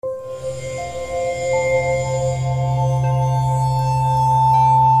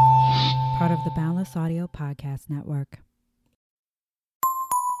Plus Audio Podcast Network.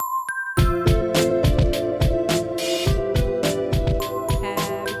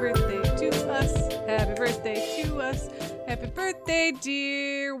 Happy birthday to us. Happy birthday to us. Happy birthday,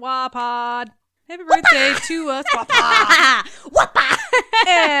 dear Wapod. Happy birthday to us, Wapod. Wapa!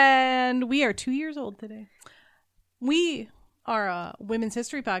 And we are 2 years old today. We are a women's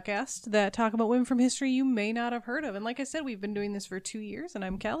history podcast that talk about women from history you may not have heard of. And like I said, we've been doing this for 2 years, and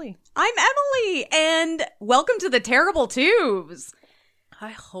I'm Kelly. I'm Emily, and welcome to the Terrible Twos.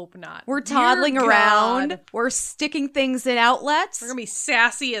 I hope not. We're toddling Dear around. God. We're sticking things in outlets. We're going to be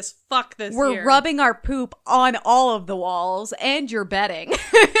sassy as fuck this We're year. rubbing our poop on all of the walls and your bedding.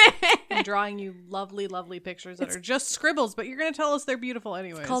 And drawing you lovely, lovely pictures that are just scribbles, but you're going to tell us they're beautiful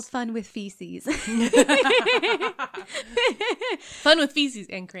anyways. It's called Fun with Feces. Fun with feces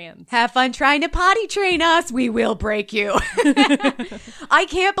and crayons. Have fun trying to potty train us. We will break you. I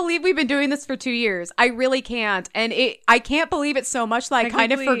can't believe we've been doing this for 2 years. I really can't. And I can't believe it so much that I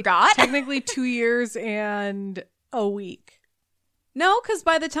kind of forgot. Technically 2 years and a week. No, because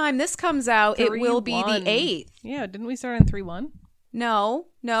by the time this comes out, it will be 3-1. the 8th. Yeah, didn't we start on 3-1? No,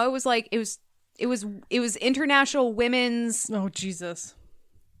 it was like it was International Women's. Oh Jesus!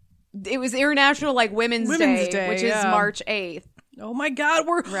 It was International Women's Day, which is March 8th. Oh my God,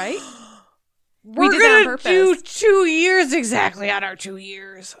 we're right. We did that on gonna purpose. do 2 years exactly on our 2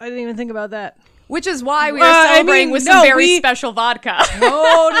 years. I didn't even think about that. Which is why we are celebrating with some very special vodka.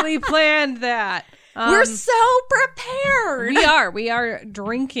 Totally planned that. We're so prepared. We are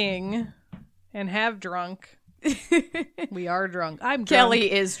drinking and have drunk. We are drunk. I'm drunk.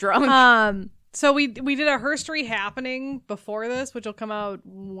 Kelly is drunk. So we did a herstory happening before this, which will come out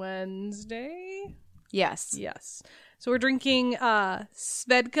Wednesday. Yes. So we're drinking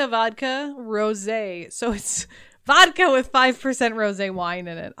Svedka vodka rosé. So it's vodka with 5% rosé wine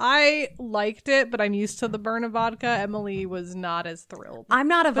in it. I liked it, but I'm used to the burn of vodka. Emily was not as thrilled. I'm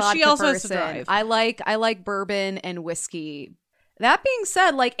not a vodka she also has to person. drive. I like bourbon and whiskey. That being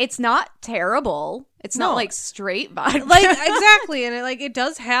said, it's not terrible. It's not straight vodka. Exactly. And it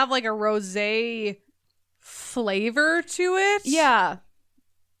does have a rosé flavor to it. Yeah.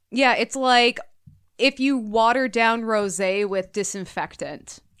 Yeah, it's like if you water down rosé with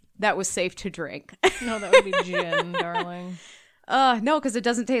disinfectant that was safe to drink. No, that would be gin, darling. No, because it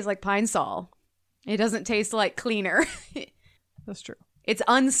doesn't taste like Pine Sol. It doesn't taste like cleaner. That's true. It's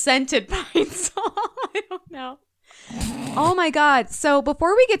unscented Pine Sol. I don't know. Oh my God. So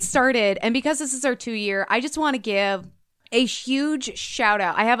before we get started, and because this is our 2 year, I just want to give a huge shout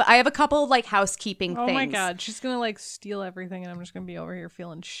out. I have a couple of housekeeping things. Oh my God. She's going to steal everything, and I'm just going to be over here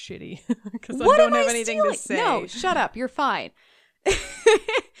feeling shitty because I What don't am have I anything stealing? to say. No, shut up. You're fine.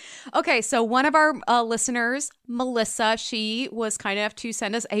 Okay, so one of our listeners, Melissa, she was kind enough to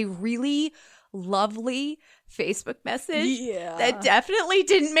send us a really lovely Facebook message that definitely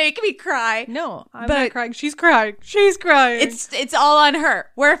didn't make me cry. No, I'm not crying. She's crying. She's crying. It's all on her.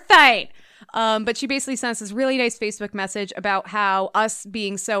 We're fine. But she basically sent us this really nice Facebook message about how us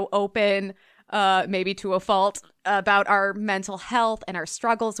being so open, maybe to a fault, about our mental health and our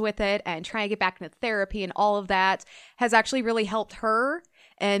struggles with it and trying to get back into therapy and all of that has actually really helped her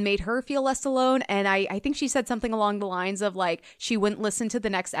and made her feel less alone. And I think she said something along the lines of she wouldn't listen to the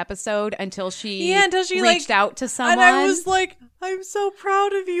next episode until she reached out to someone. And I was like, I'm so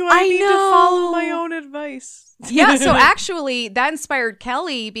proud of you. I need to follow my own advice. Yeah, so actually that inspired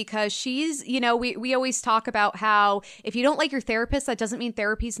Kelly because she's, we always talk about how if you don't like your therapist, that doesn't mean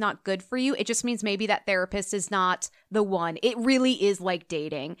therapy's not good for you. It just means maybe that therapist is not the one. It really is like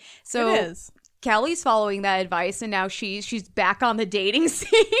dating. So it is. Kelly's following that advice, and now she's back on the dating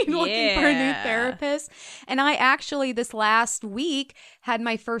scene looking for a new therapist. And I actually this last week had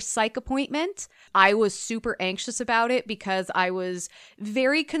my first psych appointment. I was super anxious about it because I was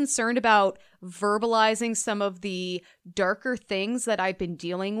very concerned about verbalizing some of the darker things that I've been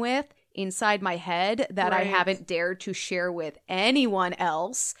dealing with inside my head that I haven't dared to share with anyone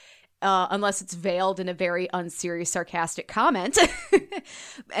else. Unless it's veiled in a very unserious, sarcastic comment.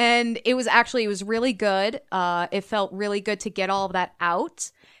 And it was really good. It felt really good to get all of that out.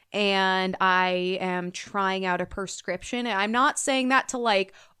 And I am trying out a prescription. And I'm not saying that to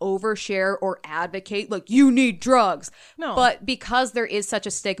overshare or advocate, you need drugs. No. But because there is such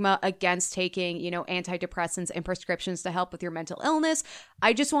a stigma against taking, antidepressants and prescriptions to help with your mental illness,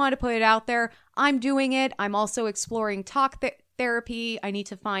 I just wanted to put it out there. I'm doing it. I'm also exploring talk therapy. I need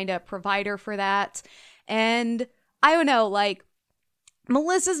to find a provider for that. And I don't know,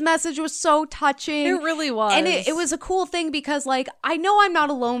 Melissa's message was so touching. It really was. And it was a cool thing because, like, I know I'm not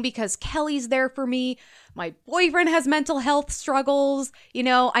alone because Kelly's there for me. My boyfriend has mental health struggles. You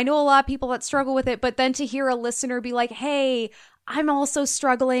know, I know a lot of people that struggle with it. But then to hear a listener be like, hey, I'm also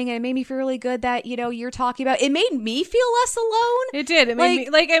struggling, and it made me feel really good that, you know, you're talking about it. Made me feel less alone. It did. It made me,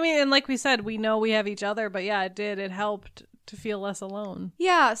 like, I mean, and like we said, we know we have each other, but yeah, it did. It helped to feel less alone.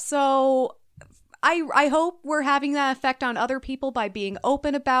 Yeah, so I hope we're having that effect on other people by being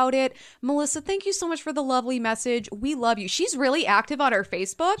open about it. Melissa, thank you so much for the lovely message. We love you. She's really active on our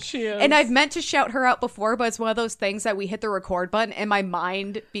Facebook. She is. And I've meant to shout her out before, but it's one of those things that we hit the record button and my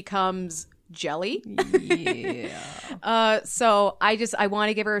mind becomes jelly. Yeah. So I want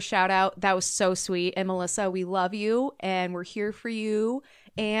to give her a shout out. That was so sweet. And Melissa, we love you and we're here for you,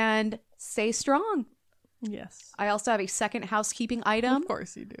 and stay strong. Yes. I also have a second housekeeping item. Of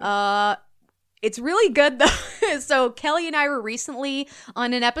course you do. It's really good though. So Kelly and I were recently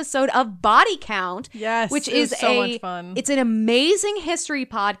on an episode of Body Count. Yes, which it is was so much fun. It's an amazing history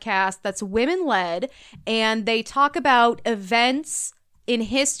podcast that's women led, and they talk about events in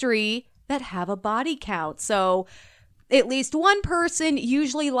history that have a body count. So at least one person,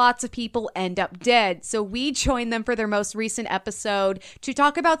 usually lots of people, end up dead. So we joined them for their most recent episode to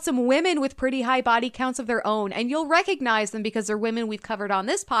talk about some women with pretty high body counts of their own. And you'll recognize them because they're women we've covered on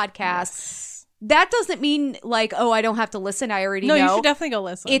this podcast. Yes. That doesn't mean like, oh, I don't have to listen. I already know. No, you should definitely go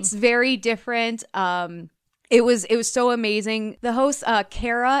listen. It's very different. It was so amazing. The hosts,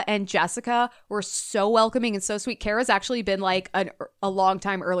 Kara and Jessica, were so welcoming and so sweet. Kara's actually been like a long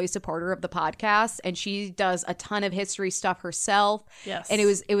time early supporter of the podcast, and she does a ton of history stuff herself. Yes, and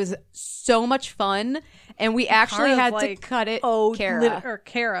it was so much fun. And we actually had to cut it.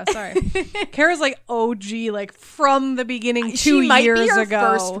 Kara, sorry. Kara's like OG, like from the beginning. She might years be our ago.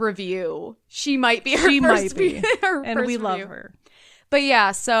 first review. She might be her first review. And we love her. But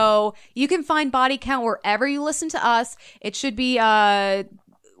yeah, so you can find Body Count wherever you listen to us. It should be the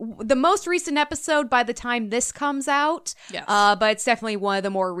most recent episode by the time this comes out. Yes. But it's definitely one of the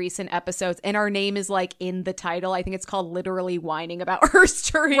more recent episodes. And our name is like in the title. I think it's called Literally Whining About Her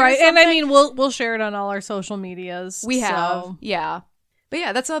Story. Right. And I mean, we'll share it on all our social medias. We have. Yeah. But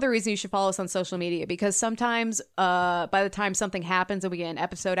yeah, that's another reason you should follow us on social media, because sometimes by the time something happens and we get an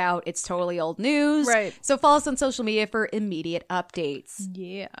episode out, it's totally old news. Right. So follow us on social media for immediate updates.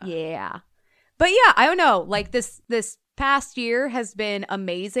 Yeah. Yeah. But yeah, I don't know. Like this past year has been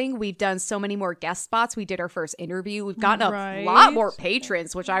amazing. We've done so many more guest spots. We did our first interview. We've gotten a lot more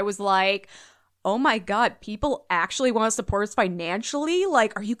patrons, which I was like, oh my God, people actually want to support us financially?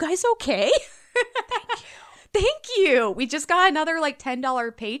 Like, are you guys okay? Thank you. Thank you. We just got another like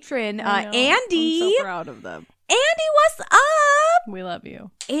 $10 patron, Andy. I'm so proud of them. Andy, what's up? We love you.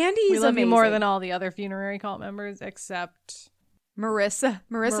 Andy's We love amazing. you more than all the other funerary cult members, except Marissa.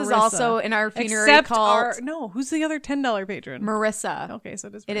 Marissa's also in our funerary except cult. who's the other $10 patron? Marissa. Okay, so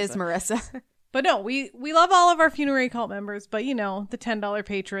it is Marissa. It is Marissa. But no, we love all of our funerary cult members, but you know, the $10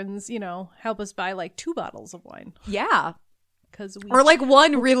 patrons, you know, help us buy like 2 bottles of wine. Yeah. Or like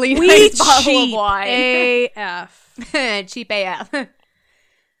one really nice bottle of wine. AF. Cheap AF.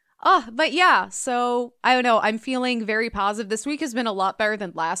 Oh, but yeah, so I don't know. I'm feeling very positive. This week has been a lot better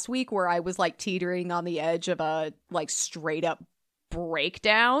than last week, where I was like teetering on the edge of a like straight up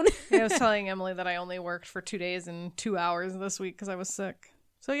breakdown. Yeah, I was telling Emily that I only worked for 2 days and 2 hours this week because I was sick.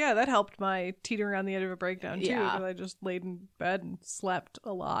 So yeah, that helped my teetering on the edge of a breakdown too, because I just laid in bed and slept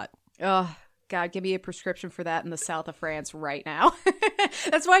a lot. Oh, God, give me a prescription for that in the south of France right now.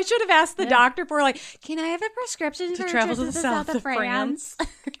 That's why I should have asked the doctor for, like, can I have a prescription to travel to the south of France?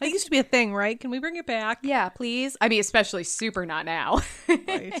 That used to be a thing, right? Can we bring it back? Yeah, please. I mean, especially super not now.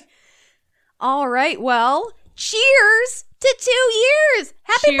 Right. All right. Well, cheers to 2 years.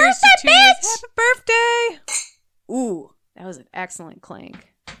 Happy Cheers birthday, to 2 years. bitch. Happy birthday. Ooh, that was an excellent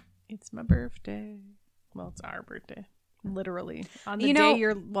clink. It's my birthday. Well, it's our birthday. Literally. On the day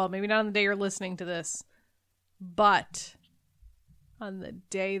maybe not on the day you're listening to this, but on the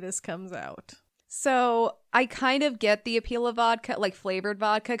day this comes out. So I kind of get the appeal of vodka, like flavored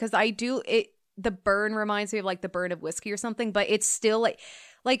vodka, because the burn reminds me of like the burn of whiskey or something, but it's still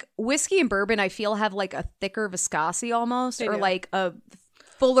like whiskey and bourbon, I feel, have like a thicker viscosity almost, or like a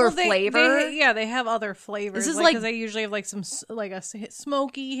fuller flavor. They have other flavors. This is because they usually have like some like a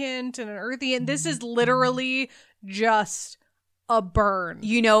smoky hint and an earthy hint. This is literally just a burn.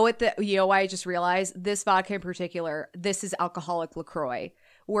 You know why I just realized this vodka in particular, this is alcoholic LaCroix.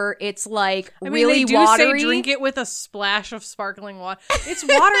 where it's like I mean, really they do watery. say drink it with a splash of sparkling water. It's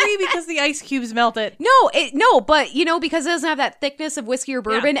watery because the ice cubes melt it. No, but because it doesn't have that thickness of whiskey or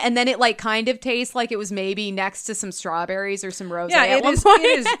bourbon, and then it like kind of tastes like it was maybe next to some strawberries or some rosé. Yeah, at one point.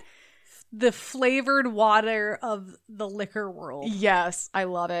 it is the flavored water of the liquor world. Yes, I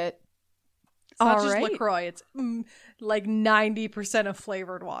love it. It's not just LaCroix. It's like 90% of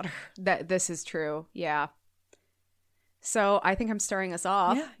flavored water. This is true. Yeah. So I think I'm starting us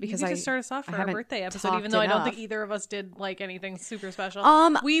off because I start us off for our birthday episode, even though I don't think either of us did like anything super special.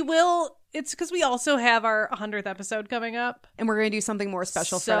 We will. It's because we also have our 100th episode coming up, and we're gonna do something more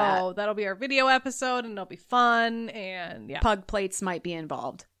special for that. So that'll be our video episode, and it'll be fun. And pug plates might be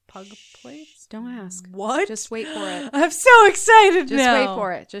involved. Pug plates? Don't ask. What? Just wait for it. I'm so excited now. Just wait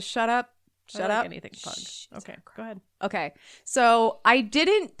for it. Just shut up. Shut up. Anything pug. Okay, go ahead. Okay. So I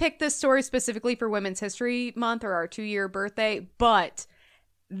didn't pick this story specifically for Women's History Month or our 2-year birthday, but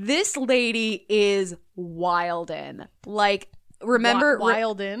this lady is wildin'. Like, remember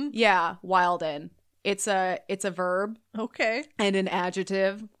wildin'? Yeah, wildin'. It's a verb. Okay. And an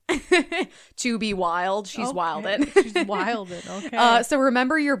adjective. To be wild. She's wildin'. She's wildin'. Okay. So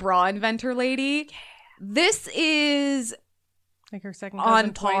remember your bra inventor lady? Yeah. This is like her second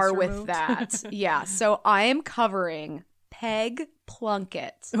on par with that. Yeah. So I am covering Peg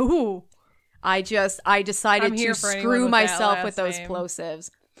Plunkett. Ooh. I decided to screw myself with those plosives.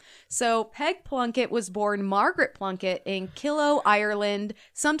 So Peg Plunkett was born Margaret Plunkett in Kilo, Ireland,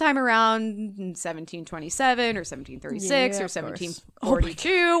 sometime around 1727 or 1736 or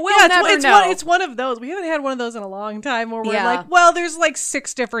 1742. We'll never know. It's one of those. We haven't had one of those in a long time where we're like, well, there's like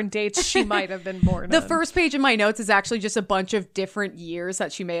 6 different dates she might have been born The first page of my notes is actually just a bunch of different years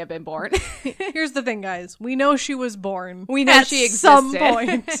that she may have been born. Here's the thing, guys. We know she was born. We know she existed. Some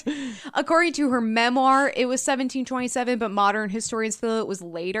point. According to her memoir, it was 1727, but modern historians feel it was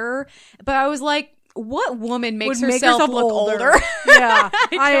later. But I was like, what woman makes herself look older? Yeah,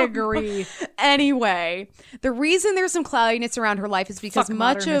 I agree. Anyway, the reason there's some cloudiness around her life is because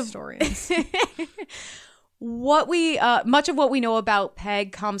much of what we know about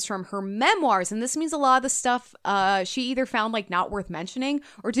Peg comes from her memoirs, and this means a lot of the stuff she either found like not worth mentioning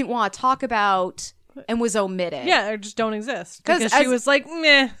or didn't want to talk about and was omitted. Yeah, or just don't exist because she was like,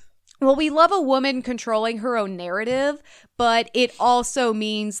 meh. Well, we love a woman controlling her own narrative, but it also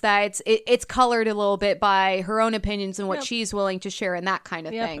means that it's colored a little bit by her own opinions and what she's willing to share and that kind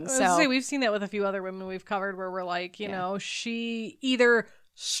of thing. So we've seen that with a few other women we've covered where we're like, you know, she either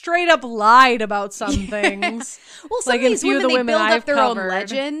straight up lied about some things. Well, some like of these women, they build up their own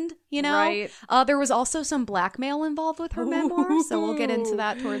legend, you know? Right. There was also some blackmail involved with her memoir, so we'll get into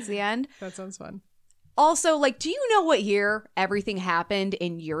that towards the end. That sounds fun. Also, like, do you know what year everything happened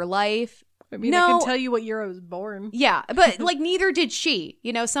in your life? I mean, I can tell you what year I was born. Yeah, but like neither did she.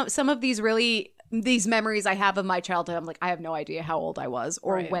 You know, some of these memories I have of my childhood, I'm like, I have no idea how old I was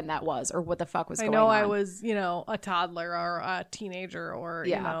or when that was or what the fuck was going on. I was, a toddler or a teenager or,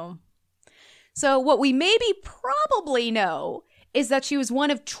 you know. So what we maybe probably know is that she was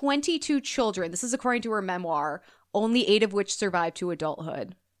one of 22 children. This is according to her memoir, only 8 of which survived to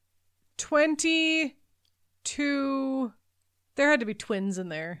adulthood. 22. There had to be twins in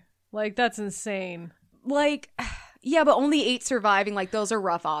there. Like, that's insane. Like, yeah, but only 8 surviving. Like, those are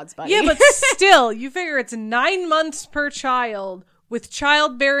rough odds, buddy. Yeah, but still, you figure it's 9 months per child, with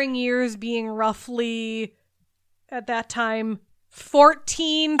childbearing years being roughly, at that time,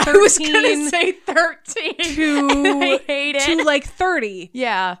 14, 13. I was going to say 13. I hate it. To like 30.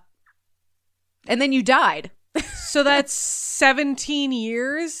 Yeah. And then you died. So that's 17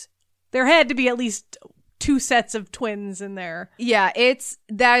 years. There had to be at least 2 sets of twins in there. Yeah,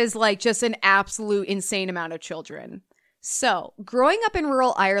 that is like just an absolute insane amount of children. So, growing up in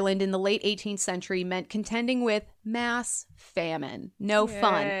rural Ireland in the late 18th century meant contending with mass famine. No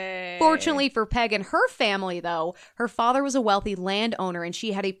fun. Fortunately for Peg and her family, though, her father was a wealthy landowner and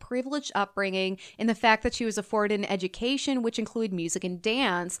she had a privileged upbringing in the fact that she was afforded an education which included music and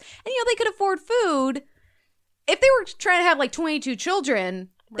dance. And, they could afford food. If they were trying to have like 22 children,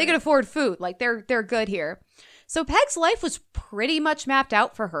 they could afford food. Like, they're good here. So Peg's life was pretty much mapped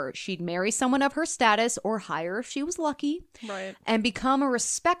out for her. She'd marry someone of her status or higher if she was lucky. Right. And become a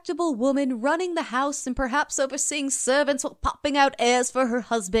respectable woman running the house and perhaps overseeing servants while popping out heirs for her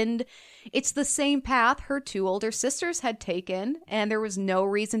husband. It's the same path her 2 older sisters had taken, and there was no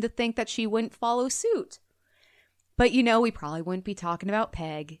reason to think that she wouldn't follow suit. But, we probably wouldn't be talking about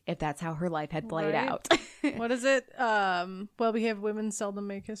Peg if that's how her life had played out. What is it? Well, we have women seldom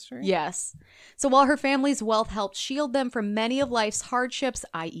make history. Yes. So while her family's wealth helped shield them from many of life's hardships,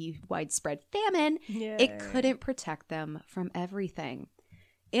 i.e. widespread famine, it couldn't protect them from everything.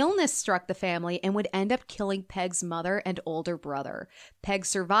 Illness struck the family and would end up killing Peg's mother and older brother. Peg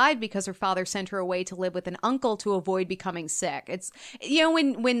survived because her father sent her away to live with an uncle to avoid becoming sick. It's, you know,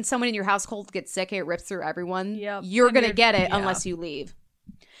 when someone in your household gets sick and it rips through everyone, you're going to get it unless you leave.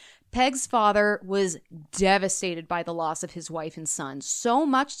 Peg's father was devastated by the loss of his wife and son, so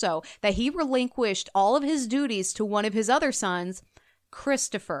much so that he relinquished all of his duties to one of his other sons,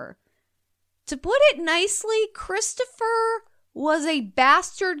 Christopher. To put it nicely, Christopher was a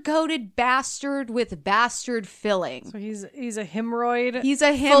bastard-coated bastard with bastard filling. So he's a hemorrhoid. He's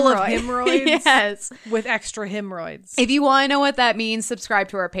a hemorrhoid. Full of hemorrhoids. Yes. With extra hemorrhoids. If you want to know what that means, subscribe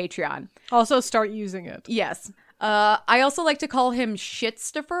to our Patreon. Also start using it. Yes. I also like to call him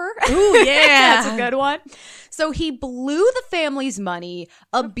Shitstifer. Ooh, yeah. That's a good one. So he blew the family's money,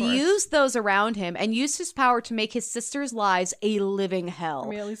 abused those around him, and used his power to make his sisters' lives a living hell. I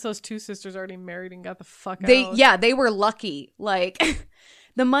mean, at least those two sisters already married and got the fuck out. Yeah, they were lucky. Like,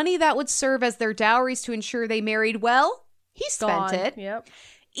 the money that would serve as their dowries to ensure they married well, he spent it. Yep.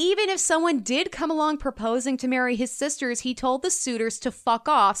 Even if someone did come along proposing to marry his sisters, he told the suitors to fuck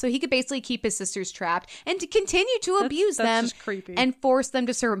off so he could basically keep his sisters trapped and to continue to abuse them just creepy. and force them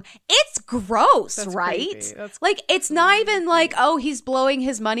to serve him. It's gross, That's right? creepy. That's like, it's not even like, oh, he's blowing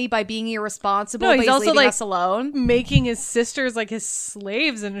his money by being irresponsible, No, but he's also leaving like us alone. Making his sisters like his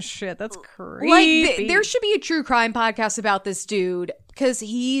slaves and shit. That's creepy. Like, there should be a true crime podcast about this dude because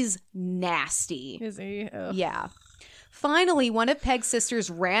he's nasty. Is he? Ugh. Yeah. Finally, one of Peg's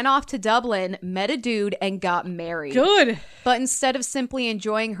sisters ran off to Dublin, met a dude, and got married. Good. But instead of simply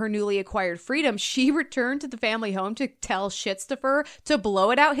enjoying her newly acquired freedom, she returned to the family home to tell Shitstifer to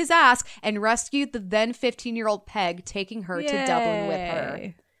blow it out his ass and rescued the then 15-year-old Peg, taking her to Dublin with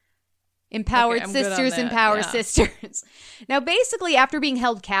her. Empowered sisters empower sisters. Now, basically, after being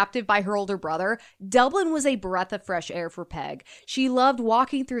held captive by her older brother, Dublin was a breath of fresh air for Peg. She loved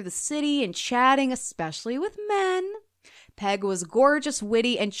walking through the city and chatting, especially with men. Peg was gorgeous,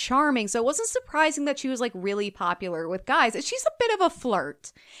 witty, and charming, so it wasn't surprising that she was like really popular with guys. She's a bit of a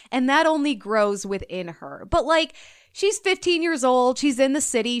flirt, and that only grows within her. But like, she's 15 years old, she's in the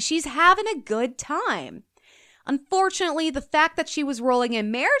city, she's having a good time. Unfortunately, the fact that she was rolling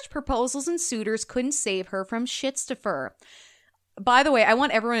in marriage proposals and suitors couldn't save her from Shitstifer. By the way, I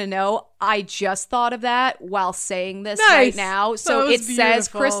want everyone to know I just thought of that while saying this right now. So it says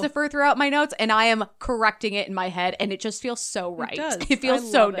Christopher throughout my notes, and I am correcting it in my head, and it just feels so right. It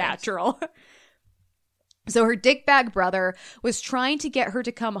feels so natural. So her dickbag brother was trying to get her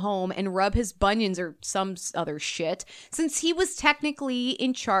to come home and rub his bunions or some other shit, since he was technically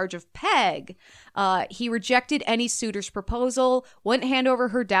in charge of Peg. He rejected any suitor's proposal, wouldn't hand over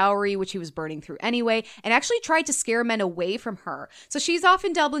her dowry, which he was burning through anyway, and actually tried to scare men away from her. So she's off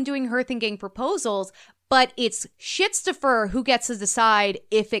in Dublin doing her thing, getting proposals, but it's Shitstifer who gets to decide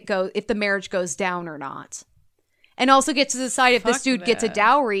if the marriage goes down or not. And also gets to decide if this dude gets a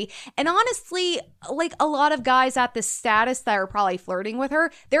dowry. And honestly, like a lot of guys at this status that are probably flirting with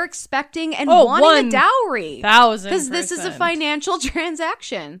her, they're expecting and wanting a dowry. 1,000%. Because this is a financial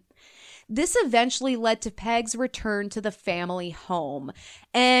transaction. This eventually led to Peg's return to the family home.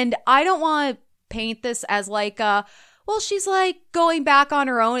 And I don't want to paint this as like, well, she's like going back on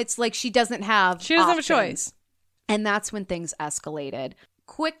her own. It's like she doesn't have a choice. And that's when things escalated.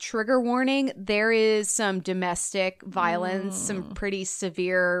 Quick trigger warning, there is some domestic violence, some pretty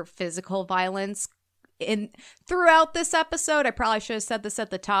severe physical violence throughout this episode. I probably should have said this at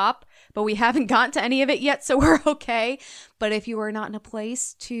the top, but we haven't gotten to any of it yet, so we're okay. But if you are not in a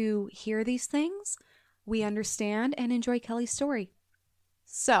place to hear these things, we understand and enjoy Kelly's story.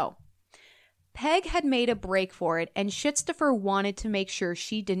 So, Peg had made a break for it, and Shitstifer wanted to make sure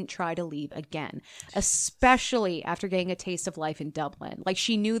she didn't try to leave again, especially after getting a taste of life in Dublin. Like,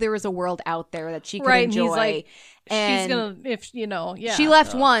 she knew there was a world out there that she could enjoy. And he's like, she's gonna, she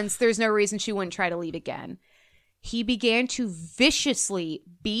left once, there's no reason she wouldn't try to leave again. He began to viciously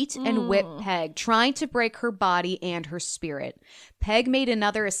beat and whip Peg, trying to break her body and her spirit. Peg made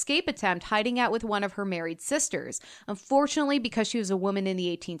another escape attempt, hiding out with one of her married sisters. Unfortunately, because she was a woman in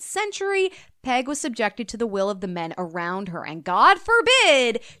the 18th century, Peg was subjected to the will of the men around her, and God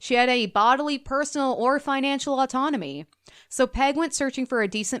forbid she had any bodily, personal, or financial autonomy. So Peg went searching for a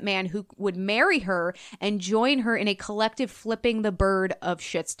decent man who would marry her and join her in a collective flipping the bird of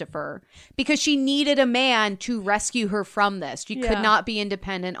Shitstifer, because she needed a man to rescue her from this. She could not be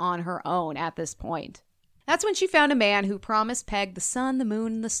independent on her own at this point. That's when she found a man who promised Peg the sun, the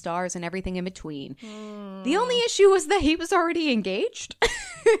moon, and the stars, and everything in between. The only issue was that he was already engaged.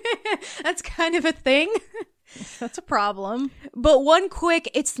 That's kind of a thing. That's a problem. But one quick,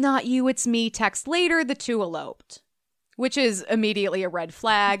 it's not you, it's me text later, the two eloped. which is immediately a red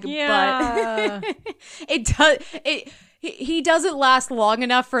flag. Yeah. But he doesn't last long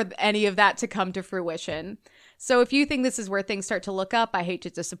enough for any of that to come to fruition. So if you think this is where things start to look up, I hate to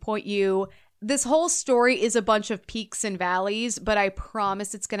disappoint you. This whole story is a bunch of peaks and valleys, but I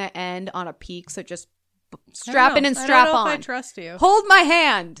promise it's going to end on a peak. So just strap in and strap on. I don't know if I trust you. Hold my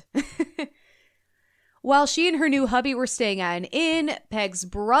hand. While she and her new hubby were staying at an inn, Peg's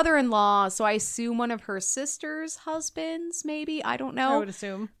brother-in-law, so I assume one of her sister's husbands, maybe, I don't know. I would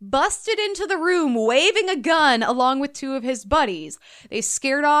assume. Busted into the room waving a gun along with two of his buddies. They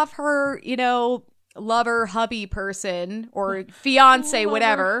scared off her, lover, hubby person, or fiance,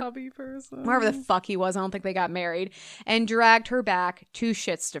 whatever. Hubby person. Whatever the fuck he was, I don't think they got married. And dragged her back to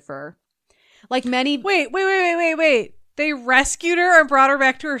Shitstifer. Like many... Wait. They rescued her and brought her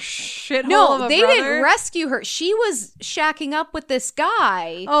back to her shithole of a No, they brother? didn't rescue her. She was shacking up with this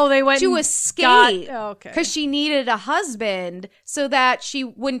guy. Oh, they went to and escape. Okay. Because she needed a husband so that she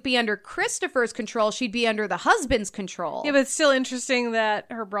wouldn't be under Christopher's control. She'd be under the husband's control. Yeah, but it's still interesting that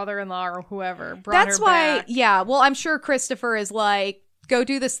her brother-in-law or whoever brought That's her why, back. yeah. Well, I'm sure Christopher is like, go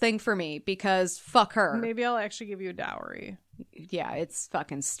do this thing for me because fuck her. Maybe I'll actually give you a dowry. Yeah, it's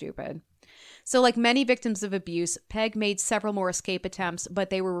fucking stupid. So like many victims of abuse, Peg made several more escape attempts, but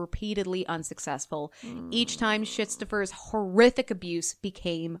they were repeatedly unsuccessful. Each time, Shitstifer's horrific abuse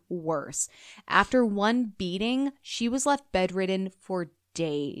became worse. After one beating, she was left bedridden for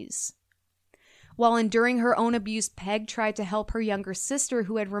days. While enduring her own abuse, Peg tried to help her younger sister,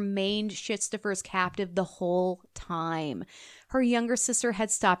 who had remained Shitstifer's captive the whole time. Her younger sister had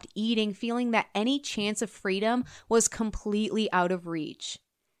stopped eating, feeling that any chance of freedom was completely out of reach.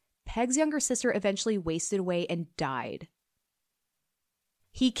 Peg's younger sister eventually wasted away and died.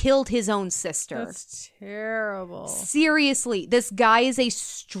 He killed his own sister. That's terrible. Seriously, this guy is a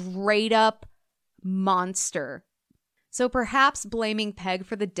straight up monster. So perhaps blaming Peg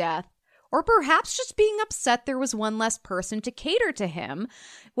for the death, or perhaps just being upset there was one less person to cater to him.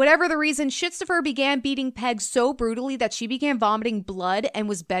 Whatever the reason, Shitstifer began beating Peg so brutally that she began vomiting blood and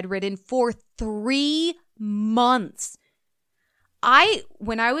was bedridden for 3 months.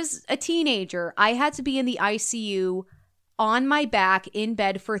 When I was a teenager, I had to be in the ICU on my back in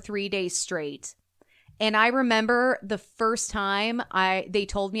bed for 3 days straight. And I remember the first time they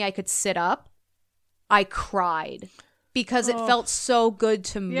told me I could sit up, I cried because it felt so good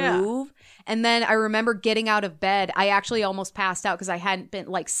to move. Yeah. And then I remember getting out of bed. I actually almost passed out because I hadn't been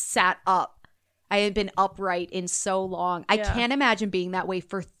sat up. I had been upright in so long. Yeah. I can't imagine being that way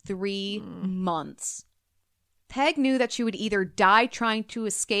for 3 months. Peg knew that she would either die trying to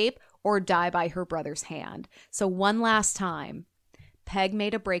escape or die by her brother's hand. So one last time, Peg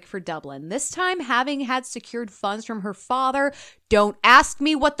made a break for Dublin, this time having had secured funds from her father. Don't ask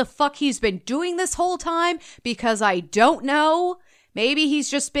me what the fuck he's been doing this whole time, because I don't know. Maybe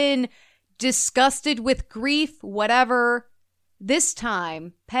he's just been disgusted with grief, whatever. This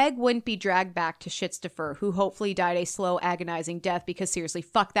time, Peg wouldn't be dragged back to Shitstifer, who hopefully died a slow, agonizing death because seriously,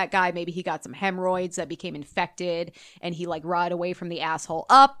 fuck that guy. Maybe he got some hemorrhoids that became infected and he rotted away from the asshole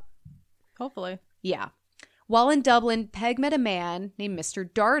up. Hopefully. Yeah. While in Dublin, Peg met a man named Mr.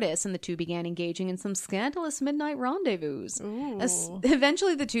 Dardis, and the two began engaging in some scandalous midnight rendezvous.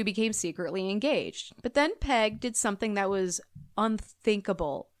 Eventually, the two became secretly engaged. But then Peg did something that was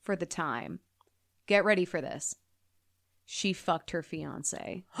unthinkable for the time. Get ready for this. She fucked her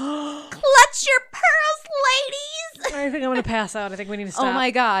fiancé. Clutch your pearls, ladies! I think I'm going to pass out. I think we need to stop.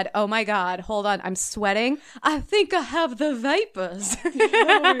 Oh my God. Hold on. I'm sweating. I think I have the vapors.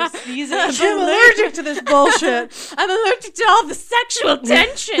 I'm allergic to this bullshit. I'm allergic to all the sexual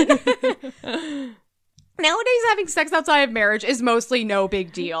tension. Nowadays, having sex outside of marriage is mostly no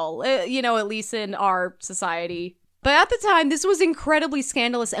big deal. At least in our society. But at the time, this was incredibly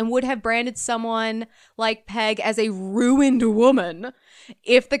scandalous and would have branded someone like Peg as a ruined woman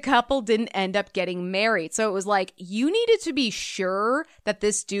if the couple didn't end up getting married. So it was like, you needed to be sure that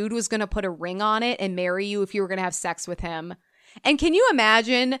this dude was going to put a ring on it and marry you if you were going to have sex with him. And can you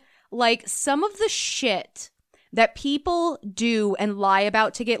imagine, some of the shit that people do and lie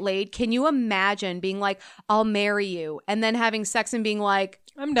about to get laid? Can you imagine being like, I'll marry you, and then having sex and being like,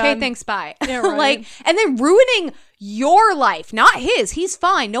 I'm done. Okay, thanks, bye. Yeah, right. And then ruining your life, not his. He's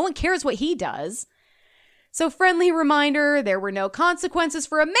fine. No one cares what he does. So, friendly reminder, there were no consequences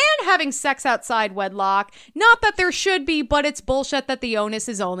for a man having sex outside wedlock. Not that there should be, but it's bullshit that the onus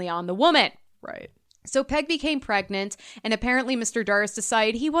is only on the woman. Right. So Peg became pregnant, and apparently Mr. Darcy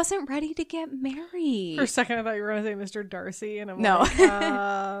decided he wasn't ready to get married. For a second, I thought you were going to say Mr. Darcy, and I'm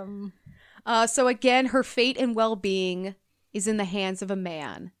no. like, So again, her fate and well-being is in the hands of a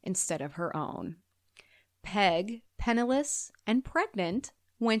man instead of her own. Peg, penniless and pregnant,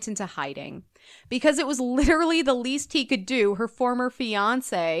 went into hiding. Because it was literally the least he could do, her former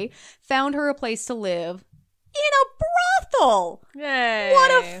fiance found her a place to live in a brothel. Yay.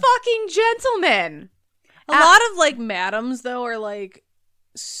 What a fucking gentleman. A lot of like madams though are like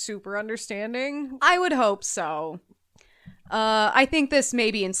super understanding. I would hope so. I think this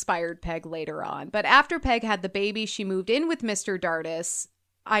maybe inspired Peg later on. But after Peg had the baby, she moved in with Mr. Dardis.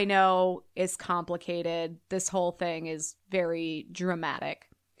 I know it's complicated. This whole thing is very dramatic.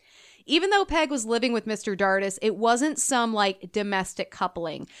 Even though Peg was living with Mr. Dardis, it wasn't some like domestic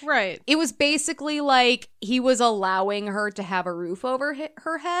coupling. Right. It was basically like he was allowing her to have a roof over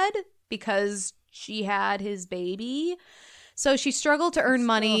her head because she had his baby. So she struggled to earn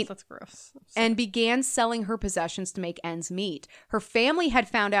money. That's gross. And began selling her possessions to make ends meet. Her family had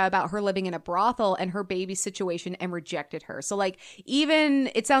found out about her living in a brothel and her baby situation and rejected her. So like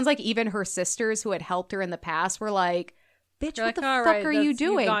it sounds like even her sisters who had helped her in the past were like, bitch, what the fuck are you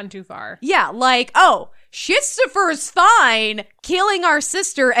doing? You've gone too far. Yeah, like, oh, Shitstifer's fine killing our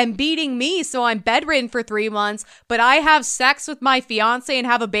sister and beating me, so I'm bedridden for 3 months, but I have sex with my fiance and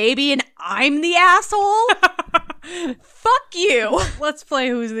have a baby and I'm the asshole? Fuck you. Let's play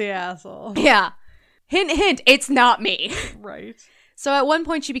who's the asshole. Yeah. Hint, hint, it's not me. Right. So at one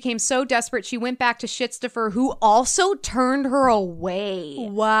point she became so desperate she went back to Shitstifer, who also turned her away.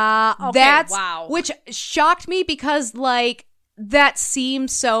 Wow. Okay, That's wow. Which shocked me because like that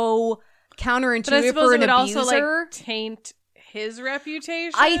seems so counterintuitive but I suppose for it an would abuser. also like taint his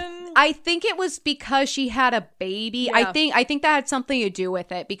reputation. I think it was because she had a baby. Yeah. I think that had something to do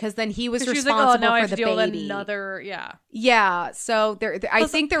with it because then he was responsible like, oh, now I for have the to deal with baby. another, yeah. Yeah, so I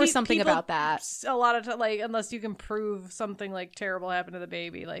think there was something people, about that. A lot of like, unless you can prove something like terrible happened to the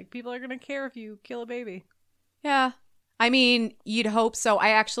baby, like people are gonna care if you kill a baby. Yeah. I mean, you'd hope so. I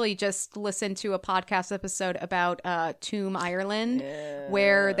actually just listened to a podcast episode about Toom, Ireland,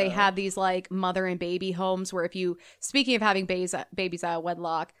 where they had these like mother and baby homes where speaking of having babies out of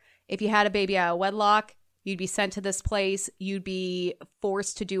wedlock, if you had a baby out of wedlock, you'd be sent to this place. You'd be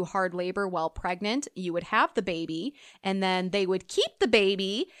forced to do hard labor while pregnant. You would have the baby and then they would keep the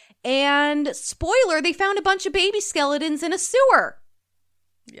baby. And spoiler, they found a bunch of baby skeletons in a sewer.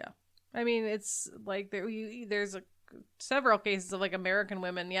 Yeah. I mean, it's like there's several cases of like American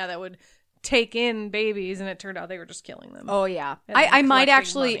women, that would take in babies and it turned out they were just killing them. Oh yeah. I might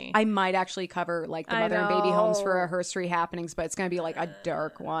actually cover like the mother and baby homes for a Herstory Happenings, but it's gonna be like a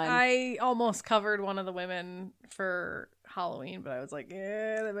dark one. I almost covered one of the women for Halloween, but I was like,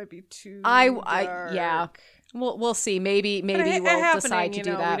 that might be too dark. Yeah. We'll see. Maybe we'll decide to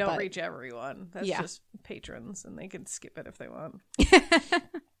do that. We don't reach everyone. That's just patrons, and they can skip it if they want.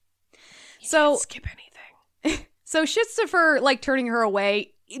 So skip anything. So Shitstifer, like, turning her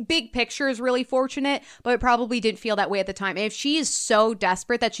away, big picture is really fortunate, but it probably didn't feel that way at the time. And if she is so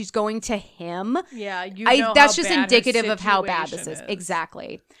desperate that she's going to him, that's just indicative of how bad this is.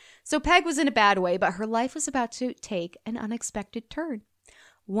 Exactly. So Peg was in a bad way, but her life was about to take an unexpected turn.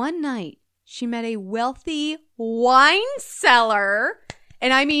 One night, she met a wealthy wine seller.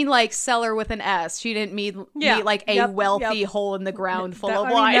 And I mean like cellar with an S. She didn't meet like a wealthy hole in the ground full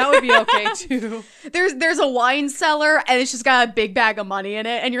of wine. That would be okay too. There's a wine cellar and it's just got a big bag of money in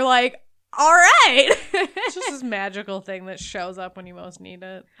it. And you're like, all right. It's just this magical thing that shows up when you most need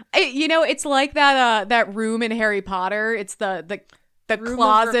it. It's like that room in Harry Potter. It's the room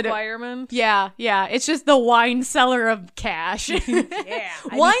closet of requirement. Yeah. It's just the wine cellar of cash.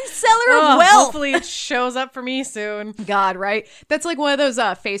 Wine cellar of wealth. Hopefully it shows up for me soon. God, right? That's like one of those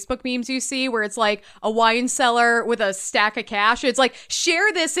Facebook memes you see where it's like a wine cellar with a stack of cash. It's like,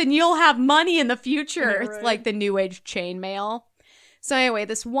 share this and you'll have money in the future. Yeah, right. It's like the new age chain mail. So anyway,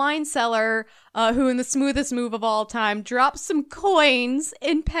 this wine seller, who in the smoothest move of all time, dropped some coins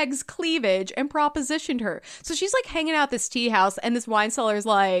in Peg's cleavage and propositioned her. So she's like hanging out at this tea house and this wine seller's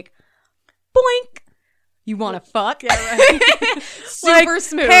like, boink. You want to fuck? Yeah, right. Super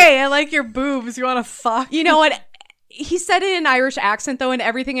smooth. Hey, I like your boobs. You want to fuck? You know what? He said it in an Irish accent, though, and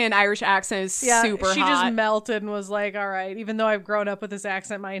everything in an Irish accent is super hot. She just melted and was like, all right, even though I've grown up with this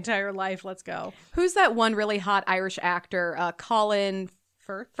accent my entire life, let's go. Who's that one really hot Irish actor? Colin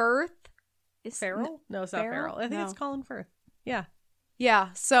Firth? Farrell? No, it's not Farrell. I think it's Colin Firth. Yeah. Yeah,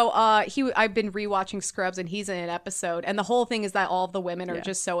 so I've been rewatching Scrubs and he's in an episode and the whole thing is that all of the women are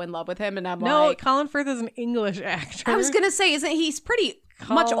just so in love with him and I'm like... No, Colin Firth is an English actor. I was going to say, he's pretty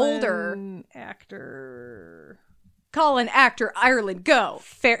much older. Colin actor, Ireland, go.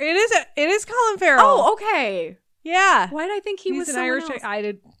 It is Colin Farrell. Oh, okay. Yeah. Why did I think he was an someone Irish? else?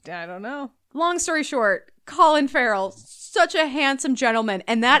 I don't know. Long story short, Colin Farrell, such a handsome gentleman.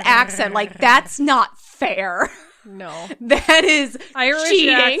 And that accent, like, that's not fair. No. That is Irish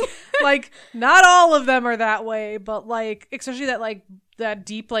cheating. Like, not all of them are that way, but, like, especially that, like, that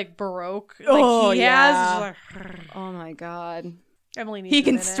deep, like, Baroque, like, he has. Like, oh, my God. Emily needs He a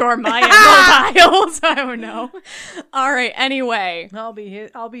can minute. storm my files. I don't know. All right. Anyway. I'll be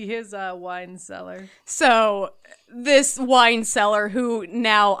his wine cellar. So this wine seller, who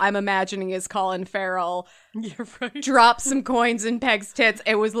now I'm imagining is Colin Farrell, You're right. dropped some coins in Peg's tits.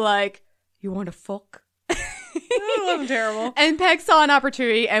 It was like, you want a fuck? That wasn't terrible. And Peg saw an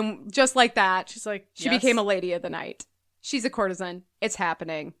opportunity, and just like that, She's like, she became a lady of the night. She's a courtesan. It's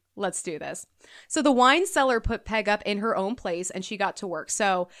happening. Let's do this. So the wine seller put Peg up in her own place, and she got to work.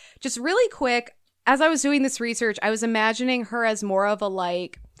 So just really quick, as I was doing this research, I was imagining her as more of a,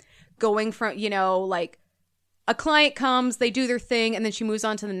 like, going from, you know, like, a client comes, they do their thing, and then she moves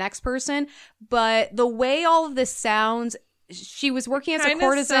on to the next person. But the way all of this sounds, she was working as a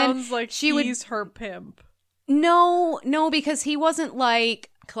courtesan. Sounds like she he's her pimp. No, because he wasn't,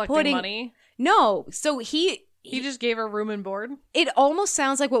 like, Collecting money? No. So he just gave her room and board? It almost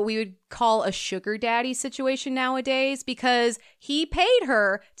sounds like what we would call a sugar daddy situation nowadays, because he paid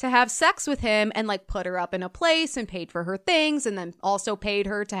her to have sex with him and, like, put her up in a place and paid for her things, and then also paid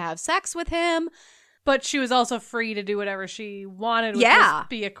her to have sex with him. But she was also free to do whatever she wanted, which was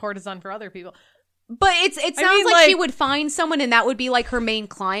be a courtesan for other people. But it sounds like she would find someone, and that would be, like, her main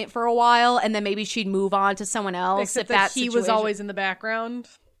client for a while, and then maybe she'd move on to someone else. Except that he was always in the background.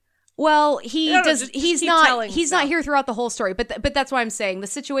 Well, he's not stuff. here throughout the whole story, but that's why I'm saying the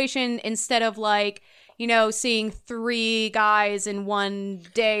situation, instead of, like, you know, seeing 3 guys in one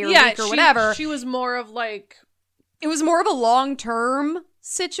day or week or whatever, she was more of, like, it was more of a long-term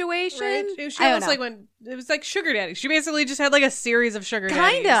situation. Right? She almost, like, when it was like sugar daddy. She basically just had, like, a series of sugar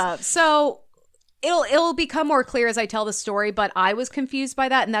daddies. Kind of. So it'll become more clear as I tell the story, but I was confused by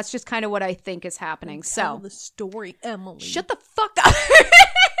that, and that's just kind of what I think is happening. Tell the story, Emily. Shut the fuck up.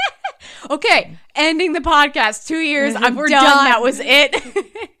 Okay, ending the podcast. 2 years. We're done. That was it.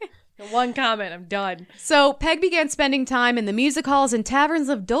 One comment. I'm done. So Peg began spending time in the music halls and taverns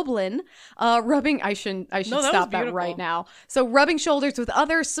of Dublin, rubbing. I should stop that right now. So rubbing shoulders with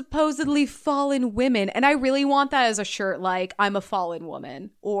other supposedly fallen women, and I really want that as a shirt. Like, I'm a fallen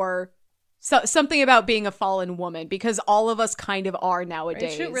woman, or something about being a fallen woman, because all of us kind of are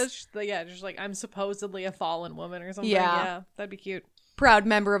nowadays. Just like, I'm supposedly a fallen woman or something. Yeah, that'd be cute. Proud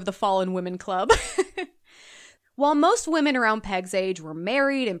member of the Fallen Women Club. While most women around Peg's age were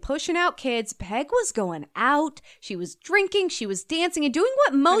married and pushing out kids, Peg was going out. She was drinking, she was dancing, and doing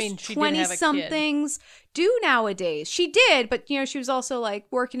what most 20-somethings do nowadays. She did, but, you know, she was also, like,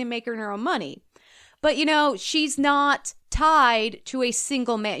 working and making her own money. But, you know, she's not tied to a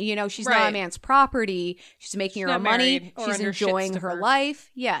single man. You know, she's not a man's property. She's making her own money. She's enjoying her life.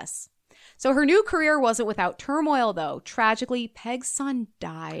 Yes. So her new career wasn't without turmoil, though. Tragically, Peg's son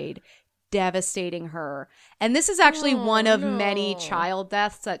died, devastating her. And this is actually one of many child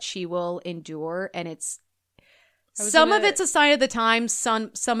deaths that she will endure. And it's some of it's a sign of the times.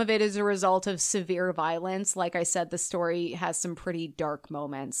 Some of it is a result of severe violence. Like I said, the story has some pretty dark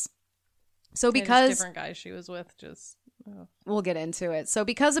moments. So because different guys she was with, we'll get into it. So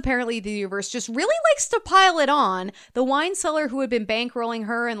because apparently the universe just really likes to pile it on, the wine seller who had been bankrolling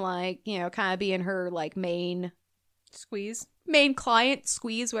her and, like, you know, kind of being her, like, main client,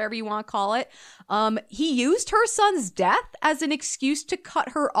 squeeze, whatever you want to call it, he used her son's death as an excuse to cut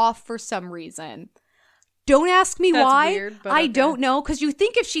her off for some reason. Don't ask me why. Weird, but I don't know, because you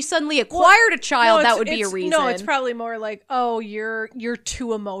think if she suddenly acquired a child, that would be a reason. No, it's probably more like, oh, you're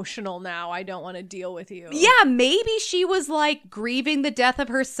too emotional now. I don't want to deal with you. Yeah, maybe she was, like, grieving the death of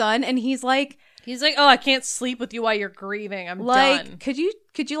her son, and he's like, oh, I can't sleep with you while you're grieving. I'm like, done. Could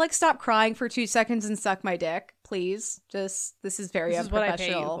you like stop crying for 2 seconds and suck my dick, please? This is very unprofessional. This is what I pay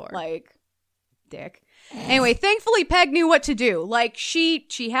you for. Like, dick. Anyway, thankfully Peg knew what to do. Like, she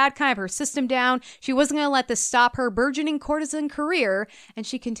had kind of her system down. She wasn't going to let this stop her burgeoning courtesan career, and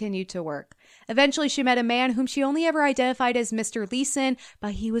she continued to work. Eventually, she met a man whom she only ever identified as Mr. Leeson,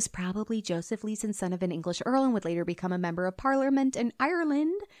 but he was probably Joseph Leeson, son of an English earl, and would later become a member of Parliament in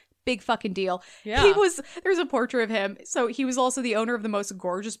Ireland. Big fucking deal. Yeah. There's a portrait of him. So he was also the owner of the most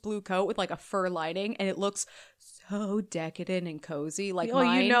gorgeous blue coat with, like, a fur lining, and it looks so decadent and cozy. Like,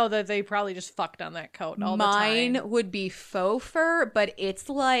 you know that they probably just fucked on that coat all the time. Mine would be faux fur, but it's,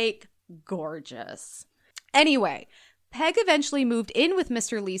 like, gorgeous. Anyway, Peg eventually moved in with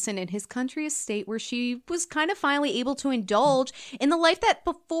Mr. Leeson in his country estate, where she was kind of finally able to indulge in the life that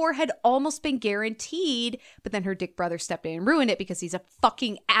before had almost been guaranteed, but then her dick brother stepped in and ruined it because he's a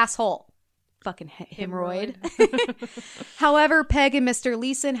fucking asshole. Fucking hemorrhoid. However, Peg and Mr.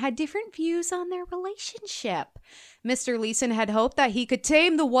 Leeson had different views on their relationship. Mr. Leeson had hoped that he could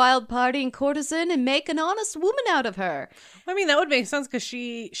tame the wild partying courtesan and make an honest woman out of her. I mean, that would make sense because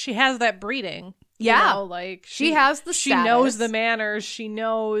she has that breeding. Yeah. You know, like she has the She status. knows the manners. She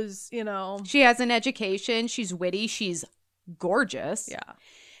knows, you know. She has an education. She's witty. She's gorgeous. Yeah.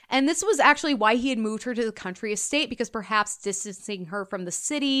 And this was actually why he had moved her to the country estate, because perhaps distancing her from the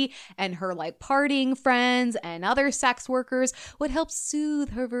city and her like partying friends and other sex workers would help soothe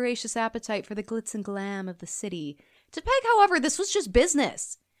her voracious appetite for the glitz and glam of the city. To Peg, however, this was just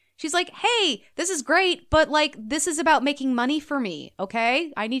business. She's like, hey, this is great, but like this is about making money for me,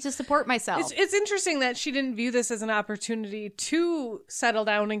 okay? I need to support myself. It's interesting that she didn't view this as an opportunity to settle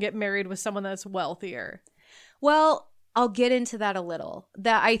down and get married with someone that's wealthier. Well, I'll get into that a little.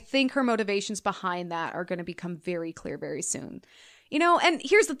 That I think her motivations behind that are going to become very clear very soon. You know, and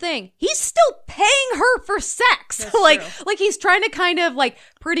here's the thing. He's still paying her for sex. That's like true. he's trying to kind of like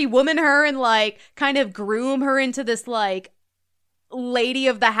pretty woman her and like kind of groom her into this like lady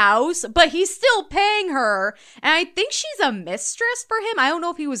of the house, but he's still paying her. And I think she's a mistress for him. I don't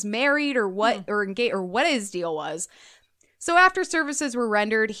know if he was married or what or engaged or what his deal was. So after services were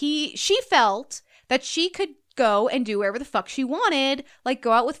rendered, she felt that she could go and do whatever the fuck she wanted, like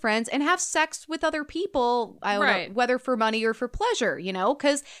go out with friends and have sex with other people, I don't know, whether for money or for pleasure, you know,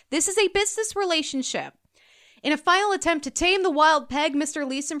 because this is a business relationship. In a final attempt to tame the wild Peg, Mr.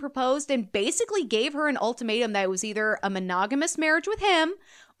 Leeson proposed and basically gave her an ultimatum that it was either a monogamous marriage with him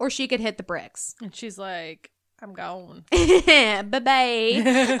or she could hit the bricks. And she's like, I'm gone. Bye-bye.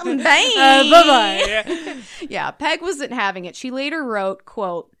 Bye. Bye-bye. Yeah, Peg wasn't having it. She later wrote,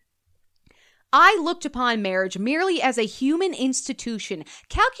 quote, I looked upon marriage merely as a human institution,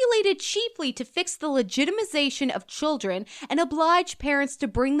 calculated chiefly to fix the legitimization of children and oblige parents to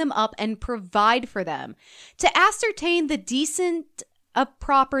bring them up and provide for them, to ascertain the descent of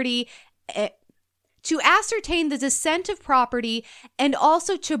property, and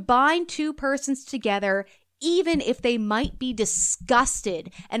also to bind two persons together, even if they might be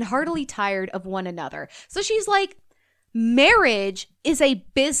disgusted and heartily tired of one another. So she's like, marriage is a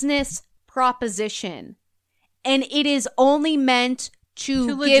business proposition, and it is only meant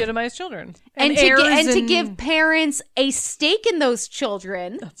to legitimize children and to give parents a stake in those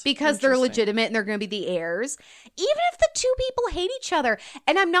children. That's because they're legitimate and they're going to be the heirs, even if the two people hate each other.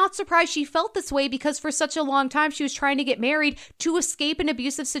 And I'm not surprised she felt this way, because for such a long time she was trying to get married to escape an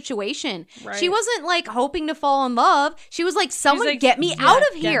abusive situation. Right. She wasn't like hoping to fall in love. She was like, someone like, get me out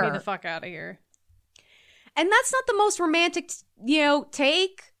of here. Get me the fuck out of here. And that's not the most romantic,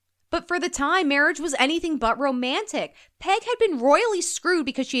 take. But for the time, marriage was anything but romantic. Peg had been royally screwed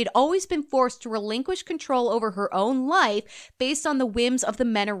because she had always been forced to relinquish control over her own life based on the whims of the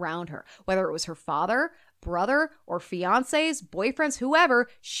men around her. Whether it was her father, brother, or fiancés, boyfriends, whoever,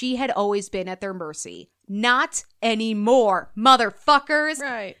 she had always been at their mercy. Not anymore, motherfuckers.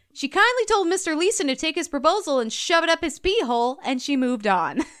 Right. She kindly told Mr. Leeson to take his proposal and shove it up his pee hole, and she moved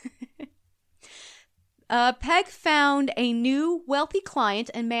on. Peg found a new wealthy client,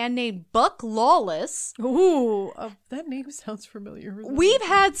 a man named Buck Lawless. Ooh, that name sounds familiar. We've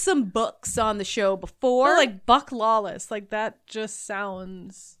had some books on the show before. But like Buck Lawless, like that just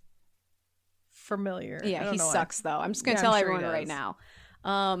sounds familiar. Yeah, he sucks though. I'm just going to tell everyone right now.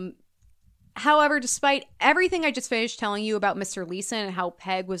 However, despite everything I just finished telling you about Mr. Leeson and how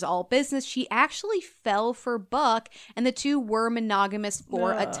Peg was all business, she actually fell for Buck, and the two were monogamous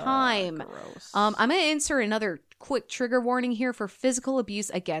for a time. Gross. I'm going to insert another quick trigger warning here for physical abuse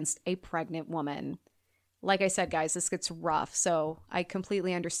against a pregnant woman. Like I said, guys, this gets rough, so I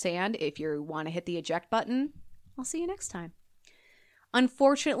completely understand. If you want to hit the eject button, I'll see you next time.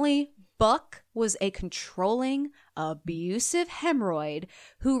 Unfortunately, Buck was a controlling, abusive hemorrhoid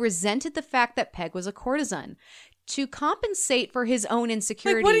who resented the fact that Peg was a courtesan. To compensate for his own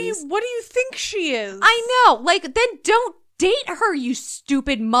insecurities... Like, what do you think she is? I know! Like, then don't date her, you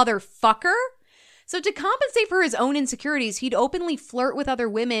stupid motherfucker! So to compensate for his own insecurities, he'd openly flirt with other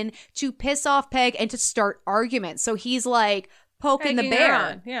women to piss off Peg and to start arguments. So he's like... poking the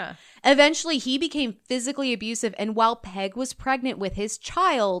bear. Yeah. Eventually, he became physically abusive, and while Peg was pregnant with his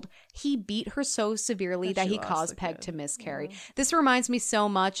child, he beat her so severely that he caused Peg to miscarry. Yeah. This reminds me so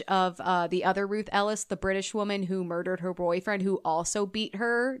much of the other Ruth Ellis, the British woman who murdered her boyfriend, who also beat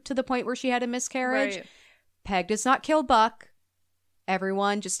her to the point where she had a miscarriage. Right. Peg does not kill Buck.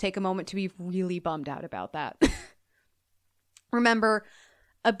 Everyone, just take a moment to be really bummed out about that. Remember,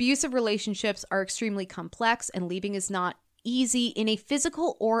 abusive relationships are extremely complex, and leaving is not easy in a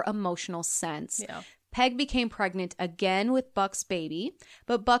physical or emotional sense. Yeah. Peg became pregnant again with Buck's baby,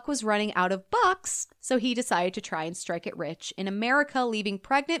 but Buck was running out of bucks, so he decided to try and strike it rich in America, leaving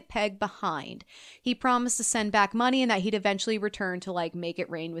pregnant Peg behind. He promised to send back money and that he'd eventually return to like make it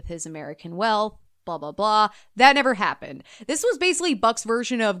rain with his American wealth. Blah, blah, blah. That never happened. This was basically Buck's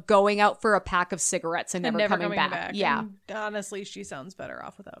version of going out for a pack of cigarettes and never coming back. Yeah. And honestly, she sounds better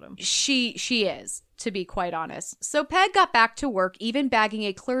off without him. She is, to be quite honest. So Peg got back to work, even bagging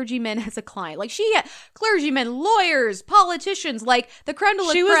a clergyman as a client. Like she had clergymen, lawyers, politicians, like the creme de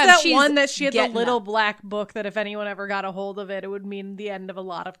la creme. She was that one that she had the little black book that if anyone ever got a hold of it, it would mean the end of a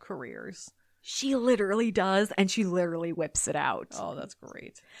lot of careers. She literally does, and she literally whips it out. Oh, that's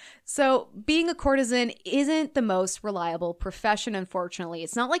great. So being a courtesan isn't the most reliable profession, unfortunately.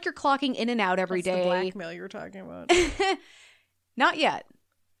 It's not like you're clocking in and out every day. The blackmail you were talking about. Not yet.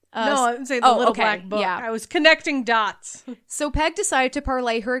 No, I didn't say the little black book. Yeah. I was connecting dots. So Peg decided to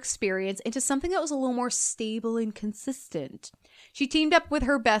parlay her experience into something that was a little more stable and consistent. She teamed up with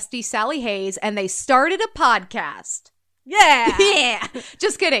her bestie, Sally Hayes, and they started a podcast. Yeah. Yeah.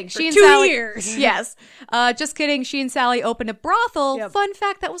 Just kidding. For 2 years. Yes. Just kidding. She and Sally opened a brothel. Yep. Fun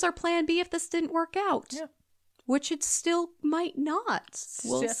fact, that was our plan B if this didn't work out. Yeah. Which it still might not.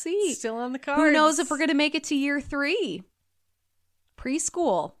 We'll see. Still on the cards. Who knows if we're going to make it to year 3.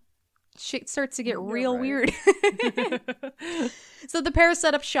 Preschool. Shit starts to get real weird. So the pair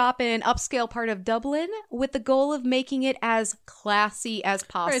set up shop in an upscale part of Dublin with the goal of making it as classy as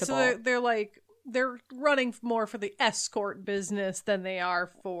possible. Right, so they're running more for the escort business than they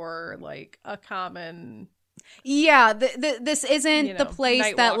are for like a common. Yeah, this isn't the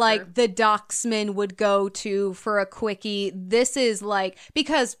place that like the docksman would go to for a quickie. This is like,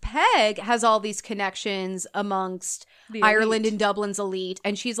 because Peg has all these connections amongst Ireland and Dublin's elite,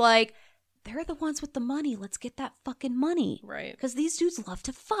 and she's like, they're the ones with the money. Let's get that fucking money. Right. Because these dudes love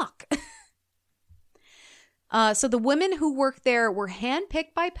to fuck. So the women who worked there were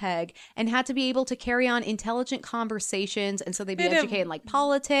handpicked by Peg and had to be able to carry on intelligent conversations, and so they'd be educated in like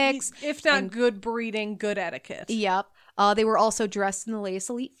politics. If not good breeding, good etiquette. Yep. They were also dressed in the latest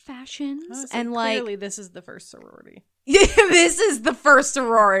elite fashions. And like, clearly this is the first sorority. Yeah, this is the first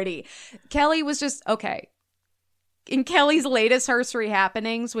sorority. Kelly was just, okay. In Kelly's latest Herstory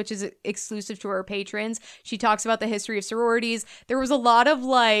Happenings, which is exclusive to her patrons, she talks about the history of sororities. There was a lot of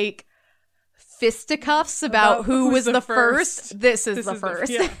like fisticuffs about who was the first. This is the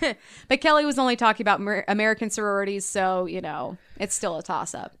first. But Kelly was only talking about American sororities, so, you know, it's still a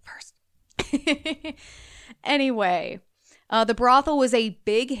toss-up. First. Anyway, the brothel was a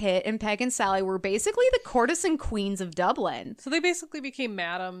big hit, and Peg and Sally were basically the courtesan queens of Dublin. So they basically became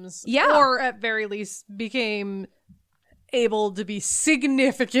madams. Yeah. Or at very least became able to be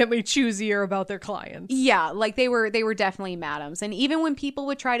significantly choosier about their clients. Yeah, like they were definitely madams. And even when people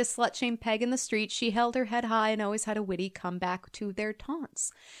would try to slut shame Peg in the street, she held her head high and always had a witty comeback to their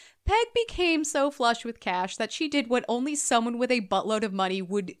taunts. Peg became so flush with cash that she did what only someone with a buttload of money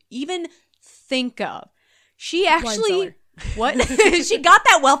would even think of. She actually... What? She got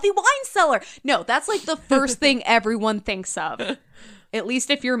that wealthy wine cellar. No, that's like the first thing everyone thinks of. At least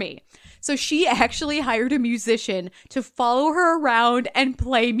if you're me. So she actually hired a musician to follow her around and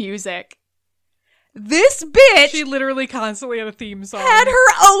play music. This bitch... She literally constantly had a theme song. Had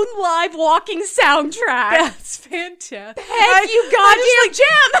her own live walking soundtrack. That's fantastic. Peg, you goddamn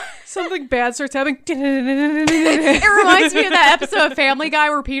gem! Something bad starts happening. It reminds me of that episode of Family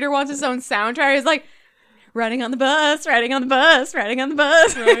Guy where Peter wants his own soundtrack. He's like, riding on the bus, riding on the bus, riding on the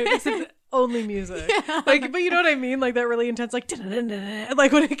bus. Right. Only music. Yeah. Like, but you know what I mean? Like that really intense, like when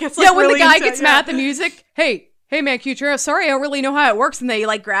it gets like when really the guy intense, gets mad at the music. Hey man, Q-Trip, sorry, I don't really know how it works. And they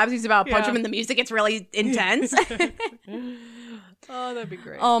like grabs, he's about to punch him, and the music gets really intense. Oh, that'd be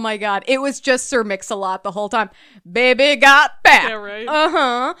great. Oh my god, it was just Sir Mix-a-Lot the whole time. Baby got back. Yeah,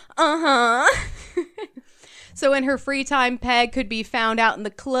 right. So in her free time, Peg could be found out in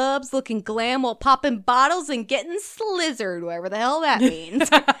the clubs looking glam while popping bottles and getting slizzard, whatever the hell that means.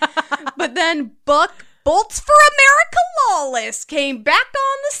 But then Buck, bolts for America Lawless, came back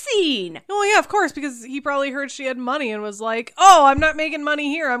on the scene. Oh yeah, of course, because he probably heard she had money and was like, oh, I'm not making money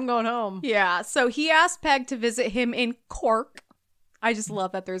here, I'm going home. Yeah, so he asked Peg to visit him in Cork. I just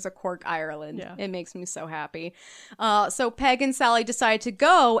love that there's a Cork, Ireland. Yeah. It makes me so happy. So Peg and Sally decided to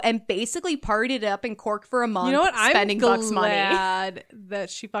go and basically partied it up in Cork for a month. You know what? Spending Buck's money. I'm glad that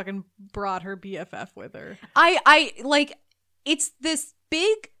she fucking brought her BFF with her. I like, it's this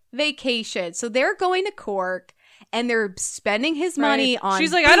big vacation. So they're going to Cork and they're spending his money on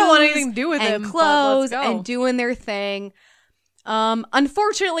She's like, I don't want anything to do with him, clothes and doing their thing.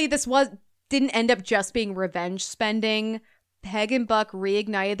 Unfortunately, this didn't end up just being revenge spending. Peg and Buck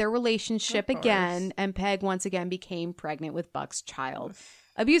reignited their relationship again, and Peg once again became pregnant with Buck's child.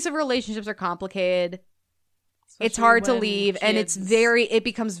 Abusive relationships are complicated. Especially it's hard to leave, and it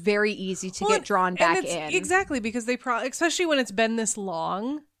becomes very easy to get drawn back in. Exactly, because especially when it's been this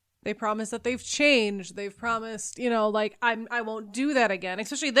long, they promise that they've changed. They've promised, like, I won't do that again.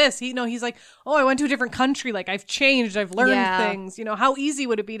 Especially this, he's like, oh, I went to a different country. Like, I've changed. I've learned things. How easy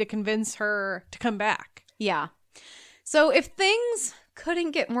would it be to convince her to come back? Yeah. So if things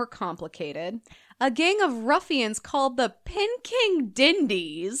couldn't get more complicated, a gang of ruffians called the Pin King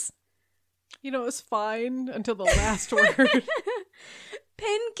Dindies. It was fine until the last word.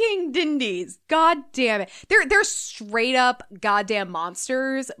 Pin King Dindies. God damn it. They're straight up goddamn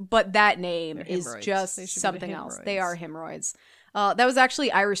monsters, but that name is just something else. They are hemorrhoids. That was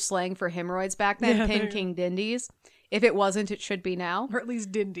actually Irish slang for hemorrhoids back then, Pin King Dindies. If it wasn't, it should be now. Or at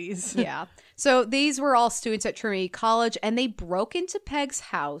least Dindies. Yeah. So these were all students at Trinity College, and they broke into Peg's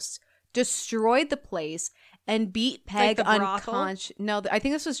house, destroyed the place, and beat Peg unconscious. No, I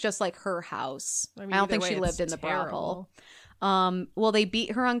think this was just like her house. I don't think she lived in the brothel. Well, they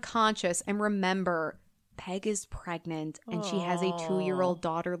beat her unconscious, and remember, Peg is pregnant, and she has a 2-year-old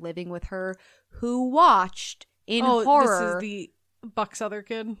daughter living with her who watched in horror. This is the Buck's other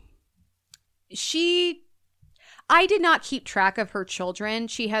kid? I did not keep track of her children.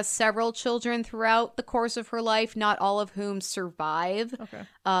 She has several children throughout the course of her life, not all of whom survive.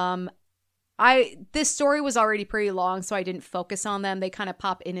 Okay. This story was already pretty long, so I didn't focus on them. They kind of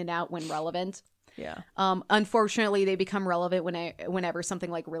pop in and out when relevant. Yeah. Unfortunately, they become relevant whenever something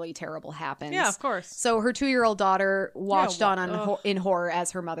like really terrible happens. Yeah, of course. So her 2-year-old daughter watched in horror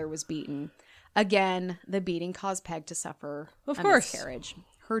as her mother was beaten. Again, the beating caused Peg to suffer a miscarriage.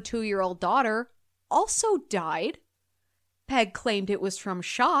 Her 2-year-old daughter also died. Peg claimed it was from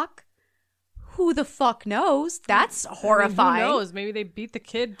shock. Who the fuck knows? That's horrifying. Who knows? Maybe they beat the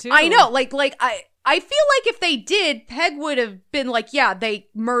kid too. I know. I feel like if they did, Peg would have been like, yeah, they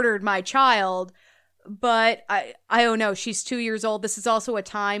murdered my child. But I don't know. She's 2 years old. This is also a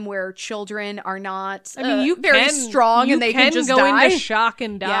time where children are not very strong, and they can just go die. Into shock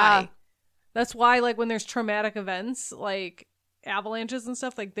and die. Yeah. That's why, like, when there's traumatic events, like avalanches and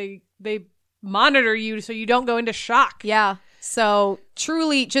stuff, like they monitor you so you don't go into shock. Yeah. So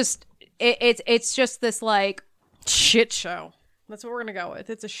truly, just it's just this like shit show. That's what we're gonna go with.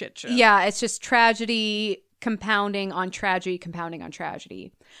 It's a shit show. Yeah, it's just tragedy compounding on tragedy, compounding on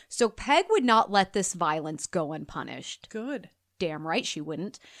tragedy. So Peg would not let this violence go unpunished. Good. Damn right she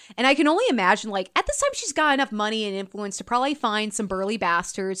wouldn't. And I can only imagine, like, at this time she's got enough money and influence to probably find some burly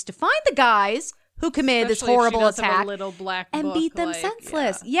bastards to find the guys who committed this horrible attack and beat them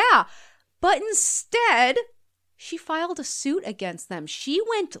senseless. Yeah. But instead, she filed a suit against them. She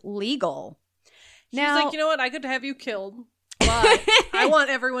went legal. She's like, you know what? I could have you killed, but I want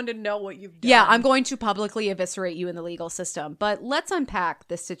everyone to know what you've done. Yeah, I'm going to publicly eviscerate you in the legal system. But let's unpack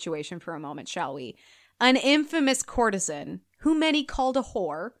this situation for a moment, shall we? An infamous courtesan, who many called a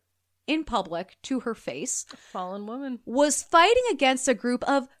whore, in public to her face, a fallen woman, was fighting against a group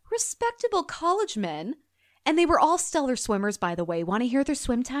of respectable college men. And they were all stellar swimmers, by the way. Want to hear their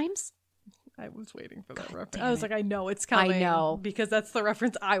swim times? I was waiting for that reference. I was like, I know it's coming. I know. Because that's the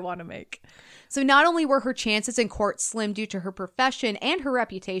reference I want to make. So not only were her chances in court slim due to her profession and her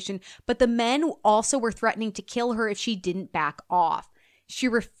reputation, but the men also were threatening to kill her if she didn't back off. She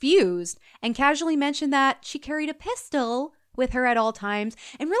refused and casually mentioned that she carried a pistol with her at all times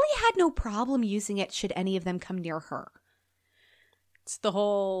and really had no problem using it should any of them come near her. It's the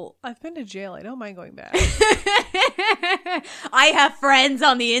whole, I've been to jail. I don't mind going back. I have friends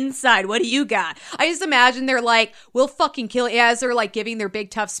on the inside. What do you got? I just imagine they're like, we'll fucking kill you. As they're like giving their big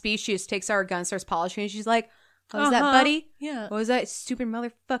tough speech, she just takes out her gun, starts polishing, and she's like, what was that, buddy? Yeah. What was that, stupid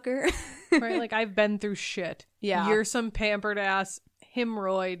motherfucker? Right? Like, I've been through shit. Yeah. You're some pampered ass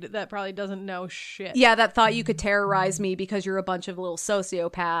hemorrhoid that probably doesn't know shit. Yeah, that thought you could terrorize me because you're a bunch of little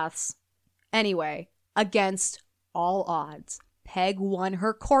sociopaths. Anyway, against all odds, Peg won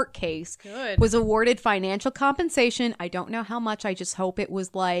her court case. Good. Was awarded financial compensation. I don't know how much. I just hope it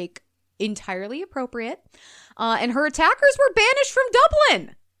was like entirely appropriate. And her attackers were banished from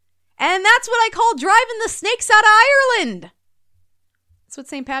Dublin. And that's what I call driving the snakes out of Ireland. That's what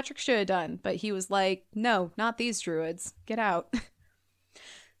St. Patrick should have done. But he was like, no, not these druids. Get out.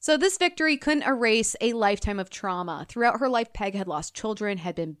 So this victory couldn't erase a lifetime of trauma. Throughout her life, Peg had lost children,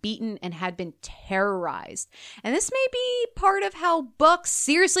 had been beaten, and had been terrorized. And this may be part of how Buck,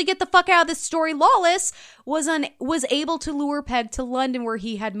 seriously get the fuck out of this story, Lawless, was able to lure Peg to London where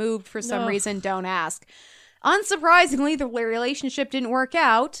he had moved for some reason, don't ask. Unsurprisingly, the relationship didn't work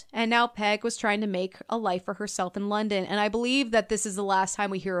out, and now Peg was trying to make a life for herself in London. And I believe that this is the last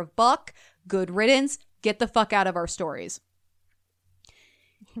time we hear of Buck. Good riddance. Get the fuck out of our stories.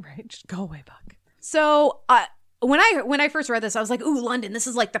 Right, just go away, Buck. So when I first read this, I was like, ooh, London, this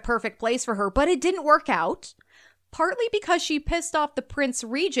is like the perfect place for her. But it didn't work out. Partly because she pissed off the Prince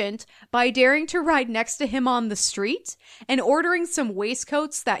Regent by daring to ride next to him on the street and ordering some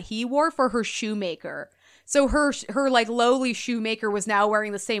waistcoats that he wore for her shoemaker. So her like lowly shoemaker was now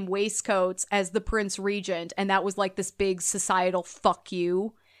wearing the same waistcoats as the Prince Regent, and that was like this big societal fuck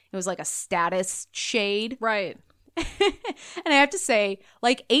you. It was like a status shade. Right. And I have to say,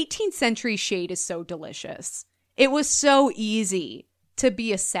 like, 18th century shade is so delicious. It was so easy to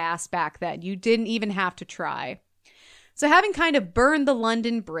be a sass back then. You didn't even have to try. So having kind of burned the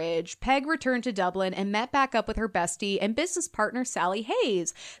London Bridge, Peg returned to Dublin and met back up with her bestie and business partner, Sally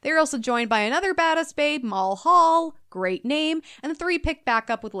Hayes. They were also joined by another badass babe, Moll Hall, great name, and the three picked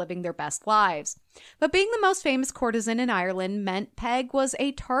back up with living their best lives. But being the most famous courtesan in Ireland meant Peg was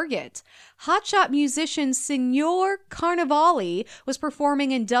a target. Hotshot musician Signor Carnevali was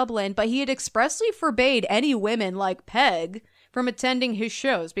performing in Dublin, but he had expressly forbade any women like Peg from attending his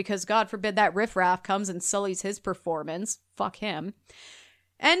shows because God forbid that riffraff comes and sullies his performance. Fuck him.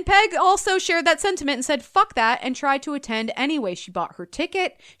 And Peg also shared that sentiment and said fuck that and tried to attend anyway. She bought her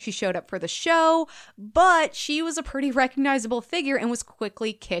ticket, she showed up for the show, but she was a pretty recognizable figure and was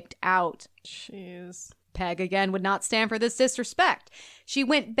quickly kicked out. Jeez. Peg again would not stand for this disrespect. She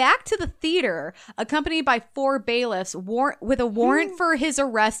went back to the theater, accompanied by 4 bailiffs with a warrant for his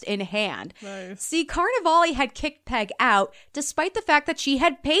arrest in hand. Nice. See, Carnevali had kicked Peg out despite the fact that she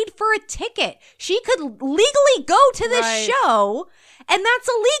had paid for a ticket. She could legally go to this show, and that's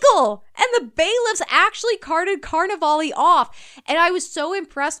illegal. And the bailiffs actually carted Carnevali off. And I was so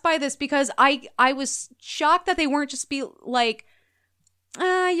impressed by this because I was shocked that they weren't just be like,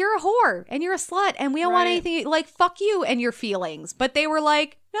 you're a whore and you're a slut and we don't want anything, like, fuck you and your feelings. But they were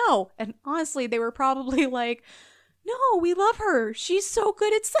like, no. And honestly, they were probably like, no, we love her. She's so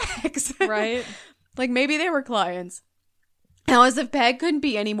good at sex. Right. Like, maybe they were clients. Now, as if Peg couldn't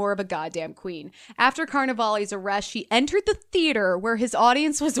be any more of a goddamn queen. After Carnevali's arrest, she entered the theater where his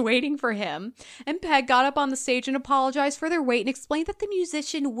audience was waiting for him. And Peg got up on the stage and apologized for their wait and explained that the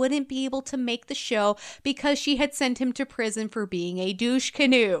musician wouldn't be able to make the show because she had sent him to prison for being a douche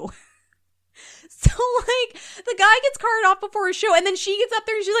canoe. So, like, the guy gets carted off before a show, and then she gets up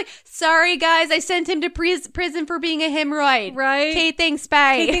there and she's like, sorry, guys, I sent him to prison for being a hemorrhoid. Right. Okay, thanks,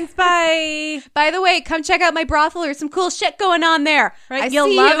 bye. Okay, thanks, bye. By the way, come check out my brothel. There's some cool shit going on there. Right.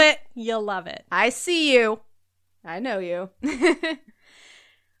 You'll love it. You'll love it. I see you. I know you.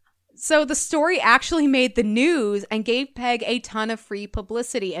 So the story actually made the news and gave Peg a ton of free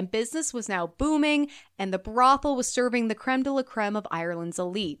publicity, and business was now booming, and the brothel was serving the creme de la creme of Ireland's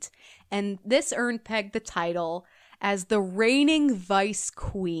elite. And this earned Peg the title as the reigning vice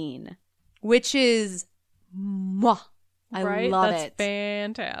queen, which is mwah. I love it. That's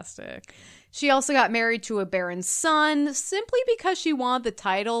fantastic. She also got married to a baron's son simply because she wanted the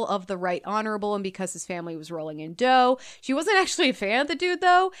title of the Right Honorable and because his family was rolling in dough. She wasn't actually a fan of the dude,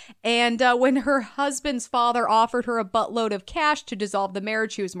 though. And when her husband's father offered her a buttload of cash to dissolve the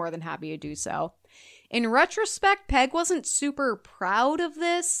marriage, she was more than happy to do so. In retrospect, Peg wasn't super proud of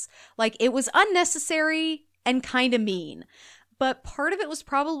this. Like, it was unnecessary and kind of mean. But part of it was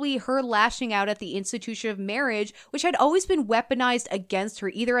probably her lashing out at the institution of marriage, which had always been weaponized against her,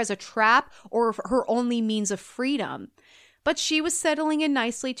 either as a trap or her only means of freedom. But she was settling in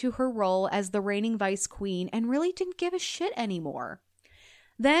nicely to her role as the reigning vice queen and really didn't give a shit anymore.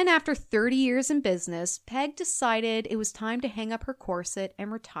 Then, after 30 years in business, Peg decided it was time to hang up her corset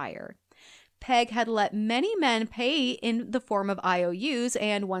and retire. Peg had let many men pay in the form of IOUs,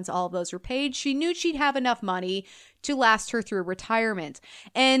 and once all of those were paid, she knew she'd have enough money to last her through retirement.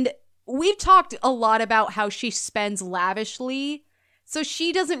 And we've talked a lot about how she spends lavishly, so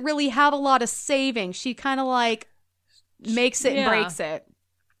she doesn't really have a lot of savings. She kind of like makes it and breaks it.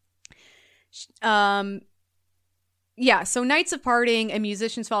 Yeah, so nights of partying and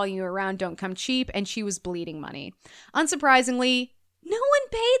musicians following you around don't come cheap, and she was bleeding money. Unsurprisingly, no one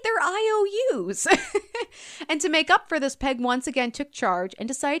paid their IOUs. And to make up for this, Peg once again took charge and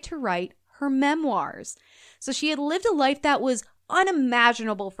decided to write her memoirs. So she had lived a life that was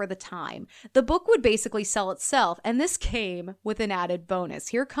unimaginable for the time. The book would basically sell itself, and this came with an added bonus.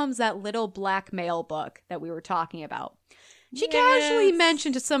 Here comes that little black mail book that we were talking about. She casually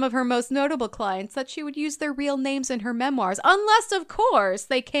mentioned to some of her most notable clients that she would use their real names in her memoirs, unless, of course,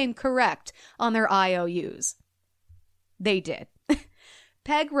 they came correct on their IOUs. They did.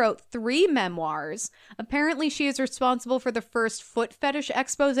 Peg wrote 3 memoirs. Apparently, she is responsible for the first foot fetish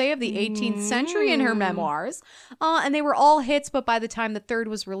expose of the 18th century in her memoirs. And they were all hits, but by the time the third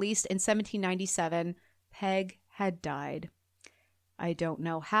was released in 1797, Peg had died. I don't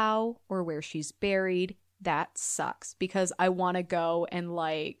know how or where she's buried. That sucks because I want to go and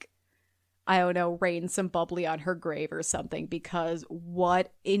like, I don't know, rain some bubbly on her grave or something, because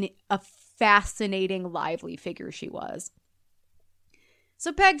what a fascinating, lively figure she was.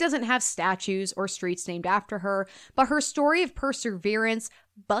 So Peg doesn't have statues or streets named after her, but her story of perseverance,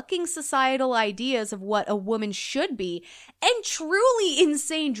 bucking societal ideas of what a woman should be, and truly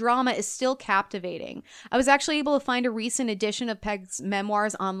insane drama is still captivating. I was actually able to find a recent edition of Peg's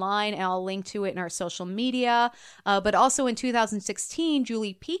memoirs online, and I'll link to it in our social media. But also in 2016,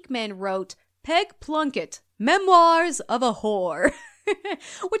 Julie Peakman wrote Peg Plunkett, Memoirs of a Whore.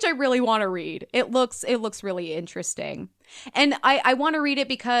 Which I really want to read. It looks really interesting. And I want to read it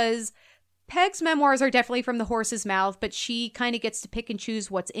because Peg's memoirs are definitely from the horse's mouth, but she kind of gets to pick and choose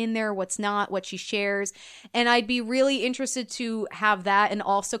what's in there, what's not, what she shares. And I'd be really interested to have that, and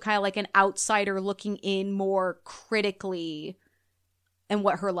also kind of like an outsider looking in more critically and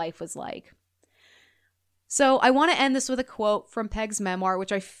what her life was like. So I want to end this with a quote from Peg's memoir,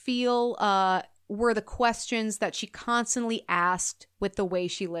 which I feel were the questions that she constantly asked with the way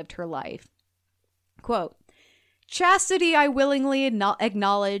she lived her life. Quote, "Chastity, I willingly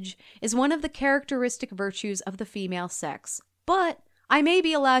acknowledge, is one of the characteristic virtues of the female sex. But I may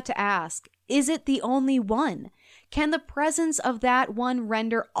be allowed to ask, is it the only one? Can the presence of that one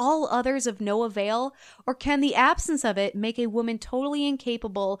render all others of no avail? Or can the absence of it make a woman totally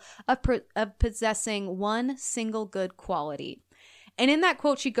incapable of possessing one single good quality?" And in that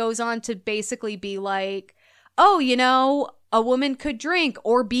quote, she goes on to basically be like, oh, you know, a woman could drink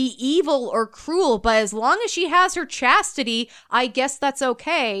or be evil or cruel, but as long as she has her chastity, I guess that's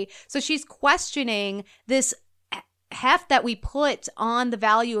okay. So she's questioning this heft that we put on the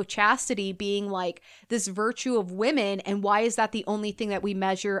value of chastity being like this virtue of women, and why is that the only thing that we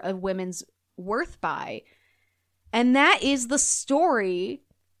measure a woman's worth by? And that is the story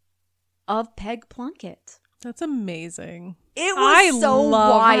of Peg Plunkett. That's amazing. It was so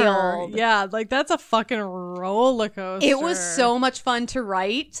wild. Her. Yeah, like that's a fucking roller coaster. It was so much fun to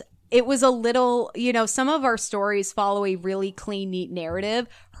write. It was a little, you know, some of our stories follow a really clean, neat narrative.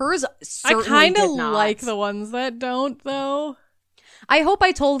 Hers certainly I kind of did not. like the ones that don't, though. I hope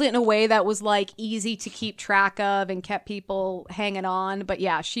I told it in a way that was like easy to keep track of and kept people hanging on. But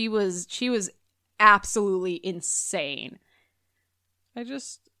yeah, she was absolutely insane. I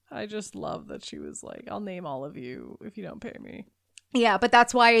just love that she was like, I'll name all of you if you don't pay me. Yeah, but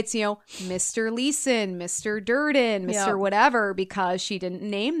that's why it's, you know, Mr. Leeson, Mr. Durden, Mr. Whatever, because she didn't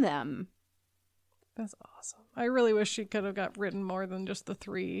name them. That's awesome. I really wish she could have got written more than just the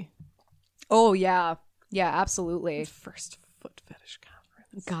 3. Oh, yeah. Yeah, absolutely. First foot fetish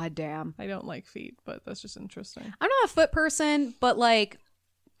conference. God damn. I don't like feet, but that's just interesting. I'm not a foot person, but like...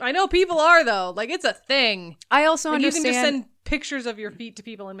 I know people are, though. Like, it's a thing. I also understand... You can just send pictures of your feet to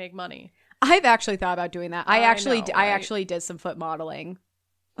people and make money. I've actually thought about doing that. I actually did some foot modeling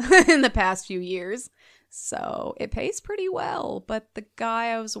in the past few years. So it pays pretty well. But the guy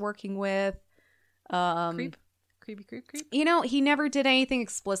I was working with... Creep? Creepy. You know, he never did anything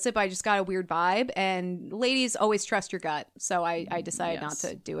explicit, but I just got a weird vibe. And ladies, always trust your gut. So I decided not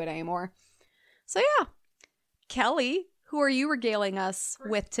to do it anymore. So yeah. Kelly... Who are you regaling us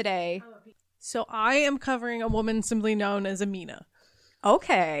with today? So I am covering a woman simply known as Amina.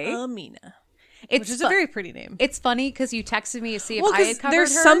 Okay. Amina. Which is a very pretty name. It's funny because you texted me to see if I had covered her.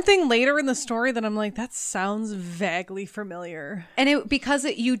 There's something later in the story that I'm like, that sounds vaguely familiar. And because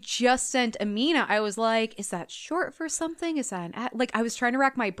you just sent Amina, I was like, is that short for something? Is that an like, I was trying to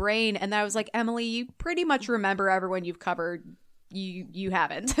rack my brain, and I was like, Emily, you pretty much remember everyone you've covered. You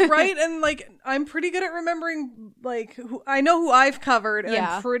haven't. Right? And like, I'm pretty good at remembering, like, I know who I've covered, and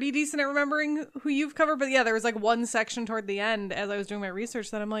I'm pretty decent at remembering who you've covered. But yeah, there was like one section toward the end as I was doing my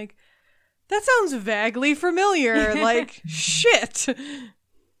research that I'm like, that sounds vaguely familiar. Like, shit.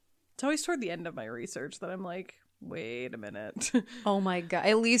 It's always toward the end of my research that I'm like, wait a minute. Oh my God.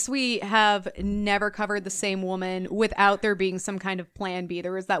 At least we have never covered the same woman without there being some kind of plan B.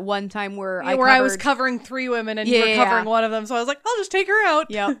 There was that one time where I was covering 3 women and you were covering one of them. So I was like, I'll just take her out.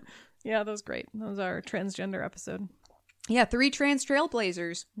 Yeah. Yeah, that was great. That was our transgender episode. Yeah, 3 trans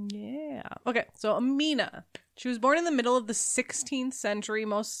trailblazers. Yeah. Okay, so Amina. She was born in the middle of the 16th century,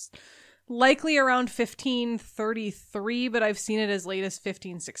 most likely around 1533, but I've seen it as late as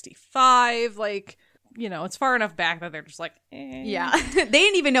 1565. Like... You know, it's far enough back that they're just like, eh. Yeah. They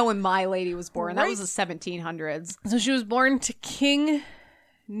didn't even know when my lady was born. Right? That was the 1700s. So she was born to King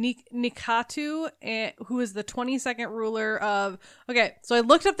Nikatu, who is the 22nd ruler of... Okay, so I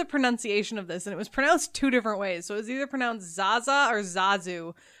looked up the pronunciation of this, and it was pronounced 2 different ways. So it was either pronounced Zaza or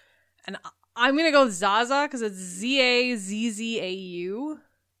Zazu. And I'm going to go Zaza because it's Zazzau.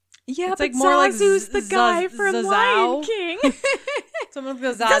 Yeah, it's but more Zazu's the guy from Zazao. Lion King. Someone's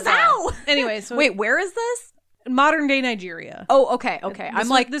going to go Zaza. Zazao! Anyway, so... Wait, where is this? Modern day Nigeria. Oh, okay.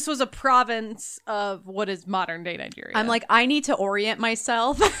 This was a province of what is modern day Nigeria. I'm like, I need to orient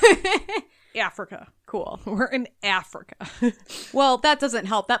myself. Africa. Cool. We're in Africa. Well, that doesn't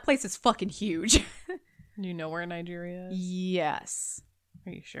help. That place is fucking huge. You know where Nigeria is? Yes.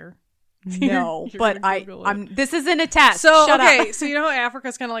 Are you sure? No, You're but gonna Google it. I'm. This isn't a test. So Shut okay, up. so you know how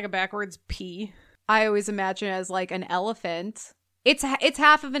Africa's kind of like a backwards P. I always imagine it as like an elephant. It's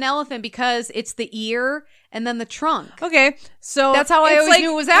half of an elephant because it's the ear and then the trunk. Okay, so that's how I always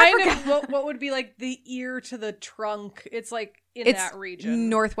knew it was Africa. Kind of what would be like the ear to the trunk? It's like It's that region.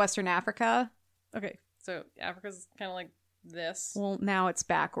 Northwestern Africa. Okay, so Africa's kind of like this. Well, now it's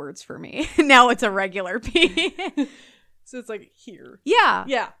backwards for me. Now it's a regular P. So it's like here. Yeah.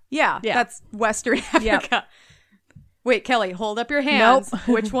 Yeah. That's Western Africa. Yep. Wait, Kelly, hold up your hands. Nope.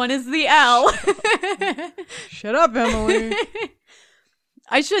 Which one is the L? Shut up, Emily.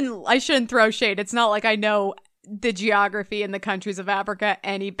 I shouldn't throw shade. It's not like I know the geography in the countries of Africa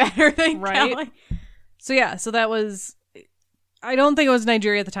any better than Kelly. So yeah, so that was... I don't think it was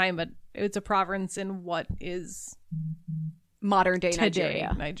Nigeria at the time, but it's a province in what is... modern day today,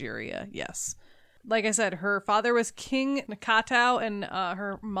 Nigeria, yes. Like I said, her father was King Nakatao, and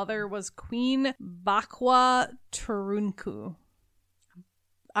her mother was Queen Bakwa Turunku.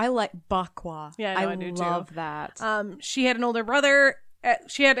 I like Bakwa. Yeah, I do love too. that. She had an older brother.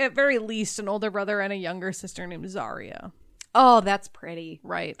 She had at very least an older brother and a younger sister named Zaria. Oh, that's pretty.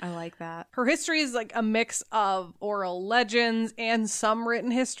 Right. I like that. Her history is like a mix of oral legends and some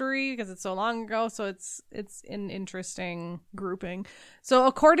written history because it's so long ago. So it's an interesting grouping. So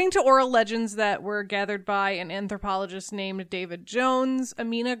according to oral legends that were gathered by an anthropologist named David Jones,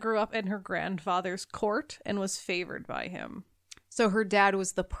 Amina grew up in her grandfather's court and was favored by him. So her dad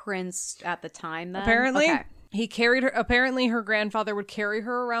was the prince at the time then? Apparently. Okay. He carried her. Apparently, her grandfather would carry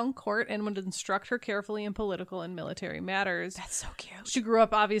her around court and would instruct her carefully in political and military matters. That's so cute. She grew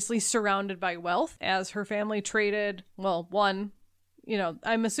up obviously surrounded by wealth as her family traded. Well, I'm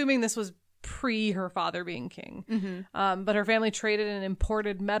assuming this was pre her father being king. Mm-hmm. But her family traded and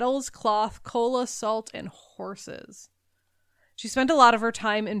imported metals, cloth, cola, salt, and horses. She spent a lot of her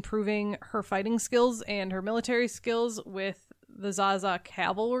time improving her fighting skills and her military skills with the Zaza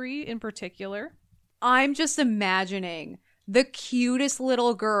cavalry in particular. I'm just imagining the cutest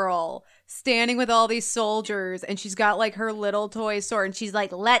little girl standing with all these soldiers, and she's got like her little toy sword, and she's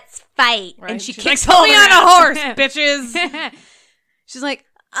like, "Let's fight!" Right? And she She's kicks like, "Put me on a horse, ass. bitches!" She's like,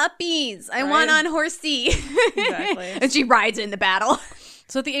 "Uppies, I Right? want on horsey." Exactly. And she rides into battle.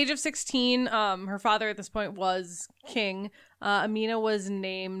 So at the age of 16, her father at this point was king. Amina was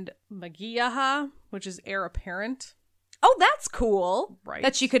named Magiyaha, which is heir apparent. Oh, that's cool. Right.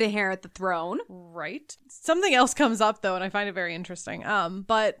 That she could inherit the throne. Right. Something else comes up, though, and I find it very interesting.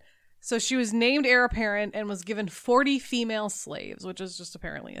 So she was named heir apparent and was given 40 female slaves, which is just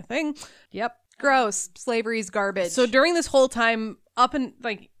apparently a thing. Yep. Gross. Slavery's garbage. So during this whole time, from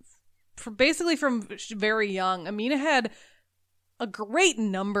very young, Amina had a great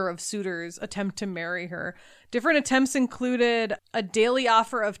number of suitors attempt to marry her. Different attempts included a daily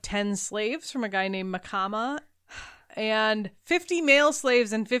offer of 10 slaves from a guy named Makama, and 50 male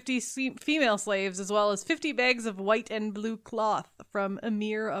slaves and 50 female slaves, as well as 50 bags of white and blue cloth from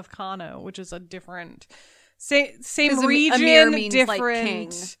Emir of Kano, which is a different same region, Emir means different. like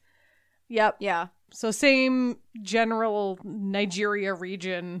king. Yep. Yeah. So same general Nigeria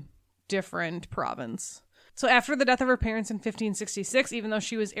region, different province. So after the death of her parents in 1566, even though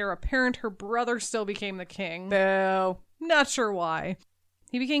she was heir apparent, her brother still became the king. Boo. Not sure why.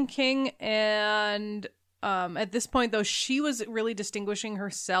 He became king, and at this point, though, she was really distinguishing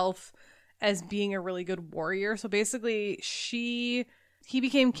herself as being a really good warrior. So basically, he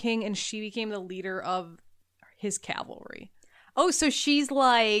became king, and she became the leader of his cavalry. Oh, so she's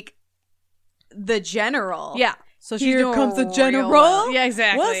like the general. Yeah. So she's Here doing comes the real general. well. Yeah,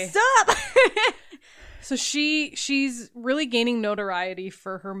 exactly. What's up? So she's really gaining notoriety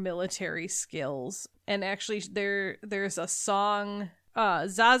for her military skills. And actually, there's a song,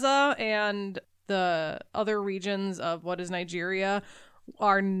 Zaza and the other regions of what is Nigeria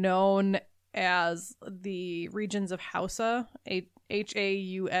are known as the regions of Hausa, Hausa.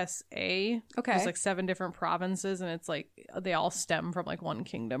 Okay. There's like 7 different provinces, and it's like they all stem from like one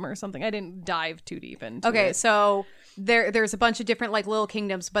kingdom or something. I didn't dive too deep into it. Okay, so there's a bunch of different like little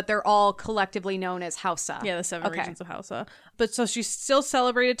kingdoms, but they're all collectively known as Hausa. Yeah, the 7 regions of Hausa. But so she's still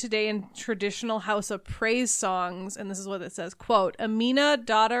celebrated today in traditional Hausa praise songs, and this is what it says, quote, Amina,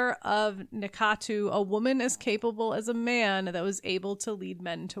 daughter of Nikatu, a woman as capable as a man that was able to lead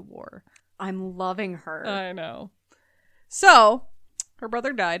men to war. I'm loving her. I know. So, her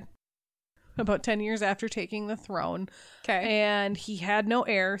brother died about 10 years after taking the throne. Okay. And he had no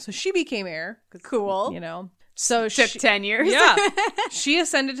heir, so she became heir. Cool. You know. So took 10 years. Yeah. She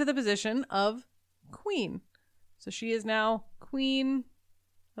ascended to the position of queen. So she is now queen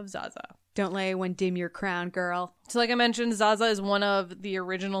of Zaza. Don't let anyone dim your crown, girl. So like I mentioned, Zaza is one of the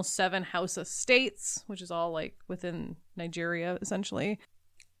original 7 Hausa states, which is all like within Nigeria, essentially.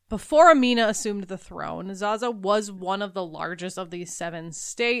 Before Amina assumed the throne, Zaza was one of the largest of these 7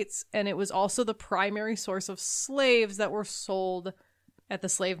 states, and it was also the primary source of slaves that were sold at the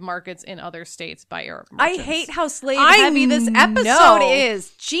slave markets in other states by Arab merchants. I hate how slave heavy this episode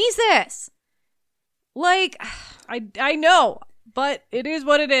is. Jesus. Like, I know, but it is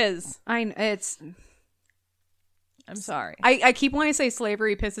what it is. I'm sorry. I keep wanting to say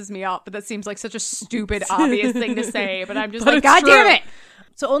slavery pisses me off, but that seems like such a stupid, obvious thing to say. But I'm just But like, it's God true. damn it.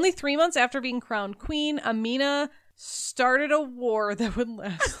 So only 3 months after being crowned queen, Amina started a war that would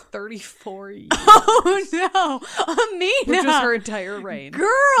last 34 years. Oh no, Amina, which was her entire reign. Girl,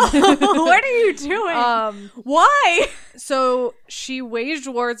 what are you doing? Why? So she waged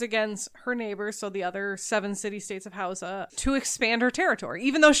wars against her neighbors, so the other 7 city-states of Hausa, to expand her territory,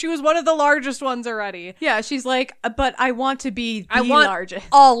 even though she was one of the largest ones already. Yeah, she's like, but I want to be the largest.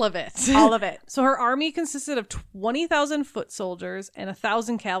 All of it. All of it. So her army consisted of 20,000 foot soldiers and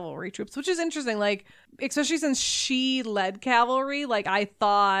 1,000 cavalry troops, which is interesting, like, especially since she led cavalry, like, I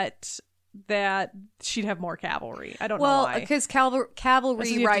thought that she'd have more cavalry. I don't know why. Well, because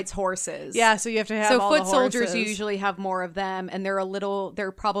cavalry rides horses. Yeah, so you have to have all foot the soldiers horses. usually have more of them, and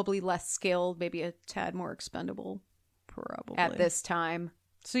they're probably less skilled, maybe a tad more expendable. Probably. At this time.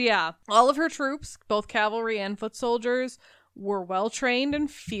 So yeah, all of her troops, both cavalry and foot soldiers, were well trained and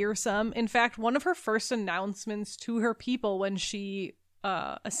fearsome. In fact, one of her first announcements to her people when she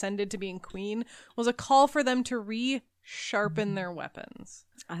ascended to being queen was a call for them to resharpen their weapons.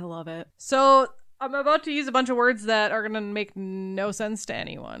 I love it. So I'm about to use a bunch of words that are going to make no sense to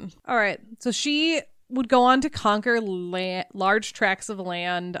anyone. All right. So she would go on to conquer large tracts of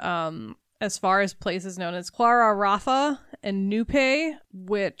land as far as places known as Kwara Rafa and Nupe,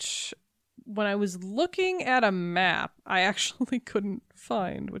 which when I was looking at a map, I actually couldn't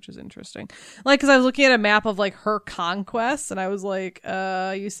find, which is interesting. Like, because I was looking at a map of like her conquests, and I was like,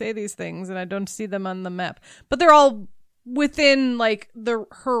 you say these things, and I don't see them on the map. But they're all within like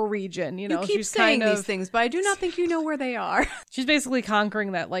her region, you know. You keep she's saying kind of, these things, but I do not think you know where they are. She's basically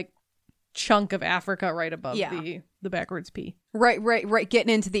conquering that like chunk of Africa right above the backwards P. Right.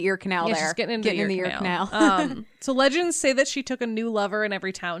 Getting into the ear canal there. She's getting into the ear canal. So legends say that she took a new lover in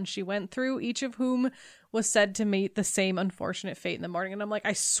every town she went through, each of whom was said to meet the same unfortunate fate in the morning. And I'm like,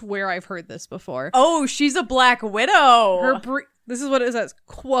 I swear I've heard this before. Oh, she's a Black Widow. This is what it says.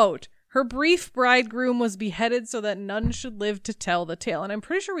 Quote, her brief bridegroom was beheaded so that none should live to tell the tale. And I'm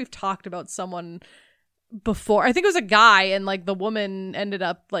pretty sure we've talked about someone before. I think it was a guy, and like the woman ended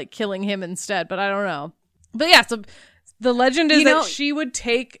up like killing him instead, but I don't know. But yeah, so the legend is that she would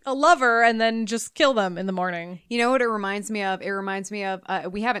take a lover and then just kill them in the morning. You know what it reminds me of? It reminds me of,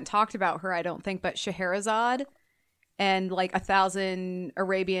 we haven't talked about her, I don't think, but Scheherazade and like 1,000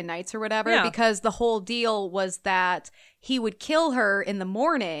 Arabian Nights or whatever, because the whole deal was that he would kill her in the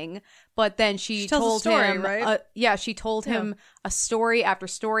morning, but then she told him, right? She told him a story after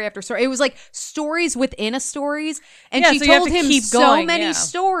story after story. It was like stories within a stories, and she told him so many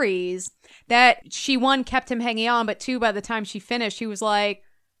stories that she, one, kept him hanging on, but two, by the time she finished, he was like,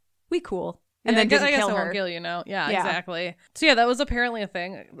 "We cool," and then didn't kill her. I won't kill you now. Yeah, exactly. So yeah, that was apparently a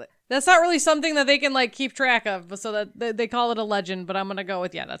thing. That's not really something that they can like keep track of, so that they call it a legend. But I'm gonna go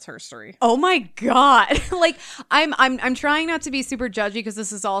with that's her story. Oh my god! Like I'm trying not to be super judgy, because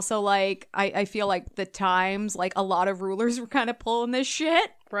this is also like I feel like the times, like a lot of rulers were kind of pulling this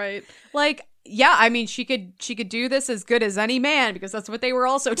shit, right? Like, yeah, I mean, she could do this as good as any man, because that's what they were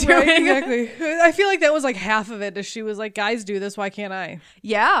also doing. Right, exactly. I feel like that was like half of it. As she was like, guys do this, why can't I?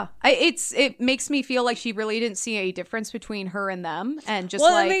 Yeah, it makes me feel like she really didn't see a difference between her and them, and just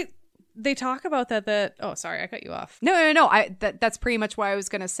they talk about that. Oh, sorry, I cut you off. No. That's pretty much what I was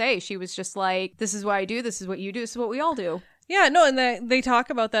gonna say. She was just like, this is what I do. This is what you do. This is what we all do. Yeah, no, and they talk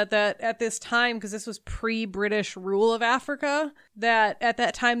about that at this time, because this was pre-British rule of Africa, that at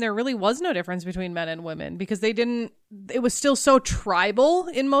that time there really was no difference between men and women, because it was still so tribal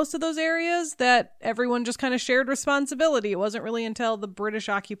in most of those areas that everyone just kind of shared responsibility. It wasn't really until the British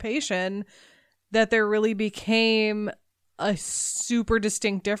occupation that there really became a super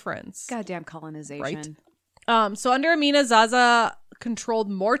distinct difference. Goddamn colonization. Right? So under Amina, Zaza controlled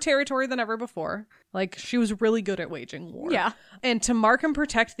more territory than ever before. Like, she was really good at waging war. Yeah. And to mark and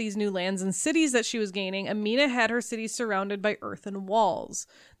protect these new lands and cities that she was gaining, Amina had her cities surrounded by earthen walls.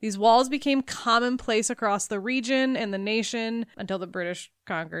 These walls became commonplace across the region and the nation until the British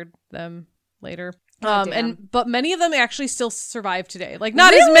conquered them later. But many of them actually still survive today. Like,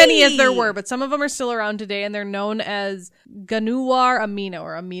 not as many as there were, but some of them are still around today, and they're known as Ganuwar Amina,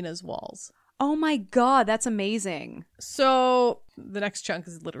 or Amina's walls. Oh my God, that's amazing. So the next chunk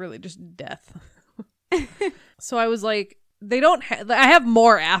is literally just death. So I was like, I have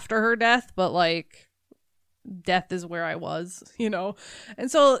more after her death, but like, death is where I was, you know?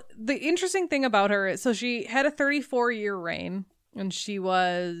 And so the interesting thing about her is, so she had a 34-year reign, and she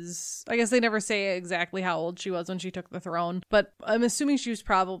was, I guess they never say exactly how old she was when she took the throne, but I'm assuming she was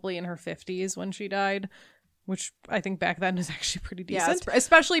probably in her 50s when she died, which I think back then is actually pretty decent. Yeah,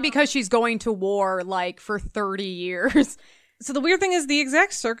 especially because she's going to war like for 30 years. So the weird thing is the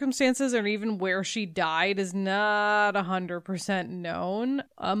exact circumstances or even where she died is not 100% known.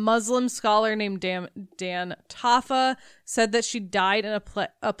 A Muslim scholar named Dan Tafa said that she died in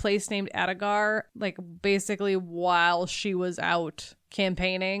a place named Adagar, like basically while she was out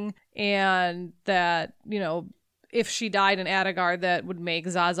campaigning, and that, you know, if she died in Adagar, that would make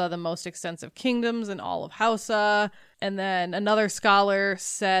Zaza the most extensive kingdoms in all of Hausa. And then another scholar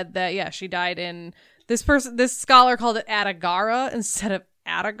said that, yeah, she died in... This scholar called it Adagara instead of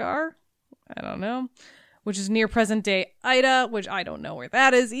Adagar. I don't know. Which is near present-day Ida, which I don't know where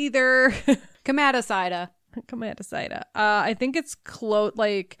that is either. Ida. I think it's close,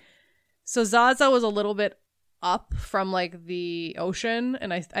 like... So Zaza was a little bit up from, like, the ocean,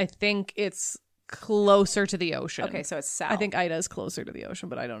 and I think it's closer to the ocean. Okay, so it's south. I think Ida is closer to the ocean,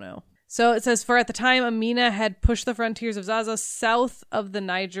 but I don't know. So it says, for at the time, Amina had pushed the frontiers of Zaza south of the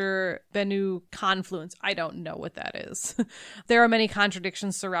Niger-Benue confluence. I don't know what that is. There are many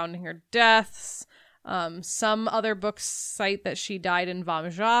contradictions surrounding her deaths. Some other books cite that she died in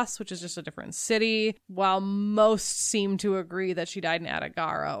Vamjas, which is just a different city, while most seem to agree that she died in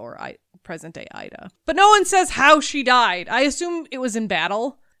Adagara, or present-day Ida. But no one says how she died. I assume it was in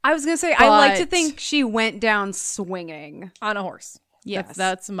battle. I was going to say, I like to think she went down swinging. On a horse. Yes.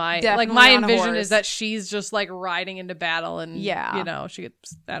 That's my, definitely like, my on a envision horse. is that she's just like riding into battle and, yeah, you know, she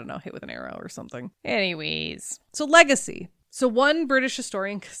gets, I don't know, hit with an arrow or something. Anyways. So legacy. So one British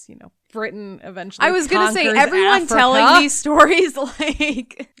historian, because, you know, Britain eventually I was going to say, everyone Africa, telling these stories,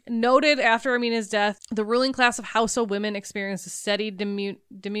 like... noted after Amina's death, the ruling class of Hausa women experienced a steady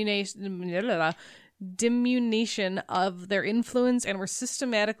diminution of their influence and were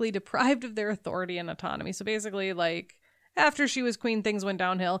systematically deprived of their authority and autonomy. So basically, like, after she was queen, things went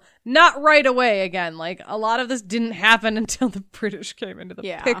downhill. Not right away again. Like, a lot of this didn't happen until the British came into the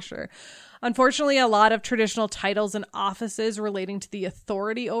picture. Unfortunately, a lot of traditional titles and offices relating to the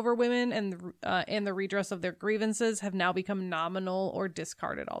authority over women and the redress of their grievances have now become nominal or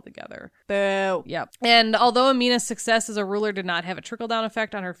discarded altogether. Boo. Yep. And although Amina's success as a ruler did not have a trickle-down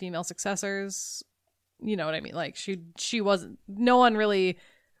effect on her female successors, you know what I mean? Like, she wasn't... No one really,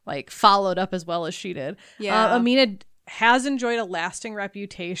 like, followed up as well as she did. Yeah. Amina has enjoyed a lasting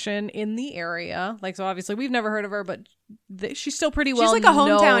reputation in the area. Like, so obviously we've never heard of her, but she's still pretty well known. She's like a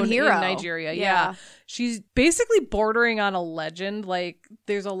hometown hero in Nigeria. Yeah. She's basically bordering on a legend. Like,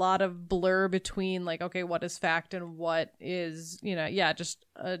 there's a lot of blur between, like, okay, what is fact and what is, you know, just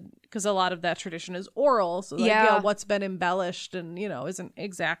because a lot of that tradition is oral. So, like, what's been embellished and, you know, isn't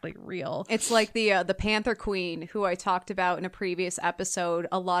exactly real. It's like the Panther Queen, who I talked about in a previous episode.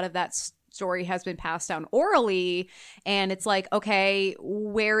 A lot of that story has been passed down orally, and it's like, okay,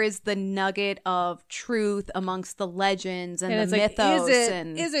 where is the nugget of truth amongst the legends and the mythos?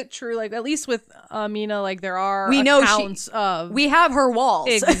 Like, is it true? Like, at least with Amina, like, there are accounts of... We have her walls.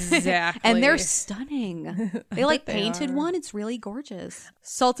 Exactly. And they're stunning. They like painted one. It's really gorgeous.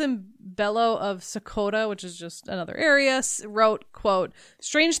 Sultan Bello of Sokoto, which is just another area, wrote, quote,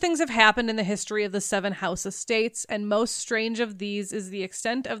 "Strange things have happened in the history of the 7 Hausa states, and most strange of these is the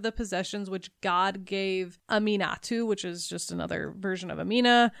extent of the possessions which God gave Aminatu," which is just another version of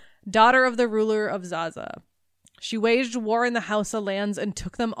Amina, daughter of the ruler of Zaza. She waged war in the Hausa lands and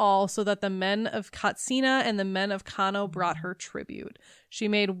took them all so that the men of Katsina and the men of Kano brought her tribute. She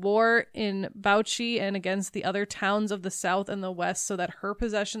made war in Bauchi and against the other towns of the south and the west so that her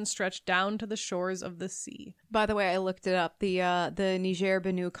possessions stretched down to the shores of the sea. By the way, I looked it up. The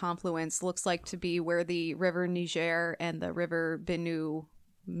Niger-Benue confluence looks like to be where the river Niger and the river Benue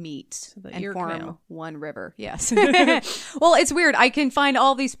meet and form one river. Yes. Well, it's weird. I can find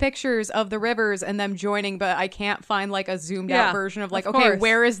all these pictures of the rivers and them joining, but I can't find like a zoomed out version of like, okay,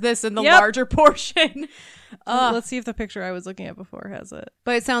 where is this in the larger portion? Let's see if the picture I was looking at before has it.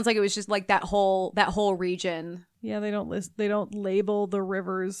 But it sounds like it was just like that whole region. Yeah, they don't label the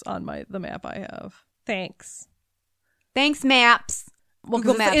rivers on the map I have. Thanks Maps. Well,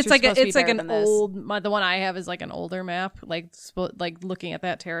 Google Maps, it's like an old. The one I have is like an older map, like looking at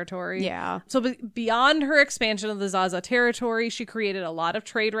that territory. Yeah. So beyond her expansion of the Zaza territory, she created a lot of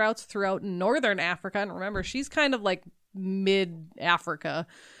trade routes throughout northern Africa. And remember, she's kind of like mid-Africa.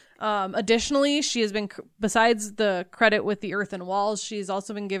 Additionally, she has been, besides the credit with the earthen walls, she's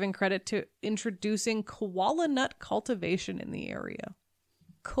also been given credit to introducing koala nut cultivation in the area.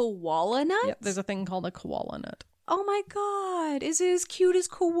 Koala nut? Yep, there's a thing called a koala nut. Oh my god, is it as cute as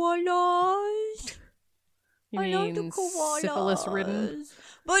koalas? I love the koalas. Syphilis-ridden?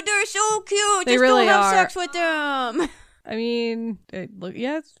 But they're so cute. They really don't have are. sex with them. I mean,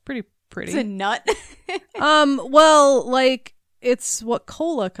 it's pretty. It's a nut. Well, like, it's what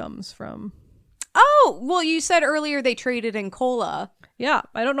cola comes from. Oh, well, you said earlier they traded in cola. Yeah,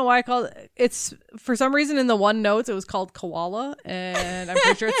 I don't know why I called it. It's, for some reason in the one notes it was called koala, and I'm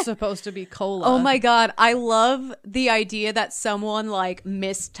pretty sure it's supposed to be cola. Oh my god, I love the idea that someone like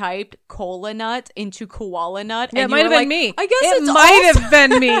mistyped cola nut into koala nut. Yeah, and it might have been me. I guess it it's might have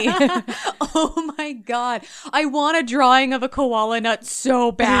been me. Oh my god, I want a drawing of a koala nut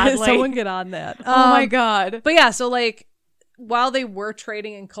so badly. Someone get on that. Oh my god. But yeah, so like, while they were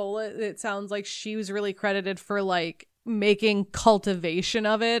trading in cola, it sounds like she was really credited for like making cultivation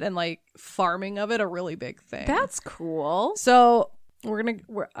of it and like farming of it a really big thing. That's cool. So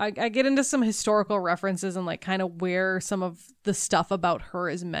I get into some historical references and like kind of where some of the stuff about her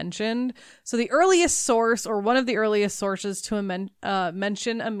is mentioned. So the earliest source, or one of the earliest sources to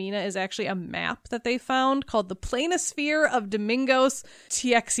mention Amina, is actually a map that they found called the Planisphere of Domingos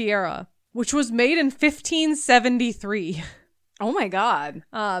Teixeira, which was made in 1573. Oh my god.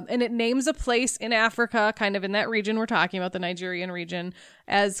 And it names a place in Africa, kind of in that region we're talking about, the Nigerian region,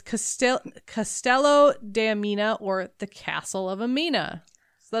 as Castello de Amina, or the Castle of Amina.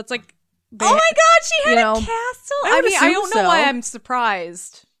 So that's like... oh my god, she had a castle? I don't know why I'm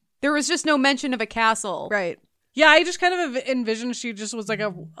surprised. There was just no mention of a castle. Right. Yeah, I just kind of envisioned she just was like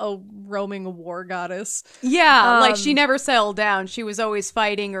a roaming war goddess. Yeah, like she never settled down. She was always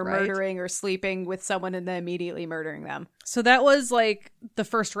fighting or murdering or sleeping with someone and then immediately murdering them. So that was like the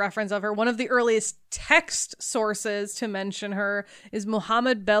first reference of her. One of the earliest text sources to mention her is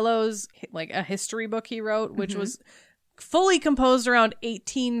Muhammad Bello's, like a history book he wrote, which was fully composed around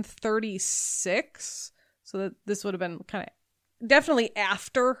 1836. So that this would have been kind of definitely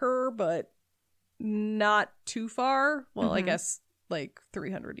after her, but not too far. Well, I guess like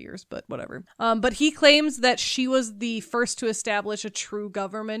 300 years, but whatever. But he claims that she was the first to establish a true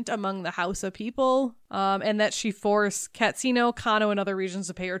government among the Hausa people, and that she forced Katsina, Kano, and other regions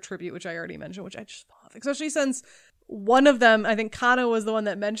to pay her tribute, which I already mentioned, which I just love, especially since one of them, I think Kano was the one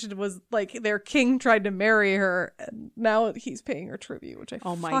that mentioned, was like their king tried to marry her, and now he's paying her tribute, which I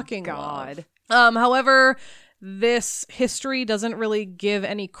fucking love. However, this history doesn't really give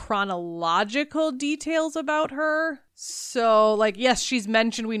any chronological details about her. So, like, yes, she's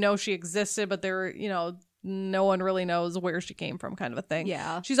mentioned, we know she existed, but no one really knows where she came from, kind of a thing.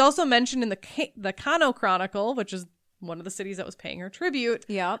 Yeah. She's also mentioned in the Kano Chronicle, which is one of the cities that was paying her tribute.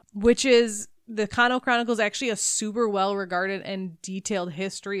 Yeah. Which is, the Kano Chronicle is actually a super well-regarded and detailed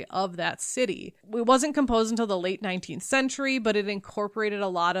history of that city. It wasn't composed until the late 19th century, but it incorporated a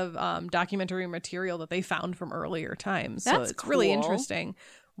lot of documentary material that they found from earlier times. So it's really interesting,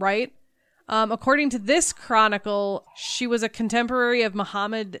 right? According to this chronicle, she was a contemporary of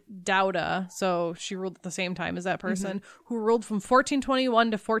Muhammad Dauda, so she ruled at the same time as that person, who ruled from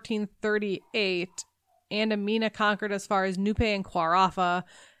 1421 to 1438, and Amina conquered as far as Nupe and Kwarafa,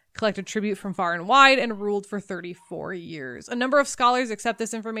 collected tribute from far and wide, and ruled for 34 years. A number of scholars accept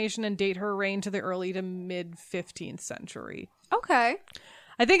this information and date her reign to the early to mid 15th century. Okay.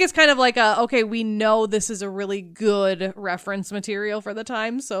 I think it's kind of like we know this is a really good reference material for the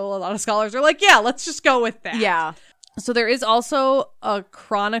time, so a lot of scholars are like, yeah, let's just go with that. Yeah. So there is also a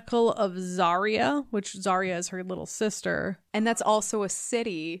Chronicle of Zaria, which Zaria is her little sister. And that's also a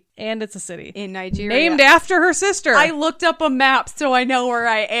city. And it's a city. In Nigeria. Named after her sister. I looked up a map so I know where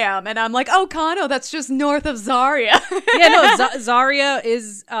I am. And I'm like, oh, Kano, that's just north of Zaria. Yeah, no, Zaria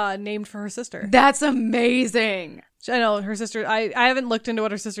is named for her sister. That's amazing. I know her sister. I haven't looked into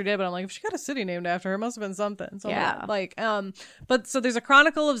what her sister did, but I'm like, if she got a city named after her, it must have been something. Yeah. But so there's a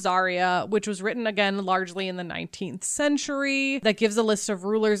Chronicle of Zaria, which was written again largely in the 19th century, that gives a list of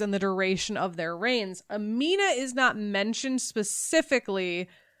rulers and the duration of their reigns. Amina is not mentioned specifically,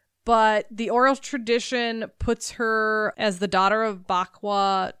 but the oral tradition puts her as the daughter of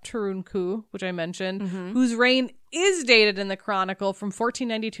Bakwa Turunku, which I mentioned, whose reign is dated in the Chronicle from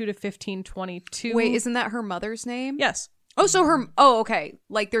 1492 to 1522. Wait, isn't that her mother's name? Yes. Oh, okay.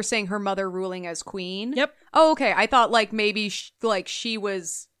 Like they're saying her mother ruling as queen? Yep. Oh, okay. I thought like maybe she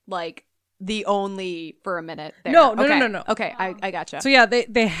was like the only for a minute there. No. Okay, I gotcha. So yeah,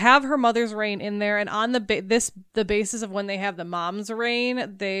 they have her mother's reign in there, and on the basis of when they have the mom's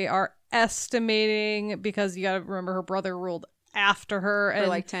reign, they are estimating, because you got to remember her brother ruled after her for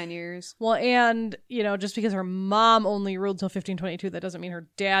like 10 years. Well, and just because her mom only ruled till 1522, that doesn't mean her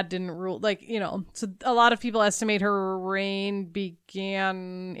dad didn't rule. So a lot of people estimate her reign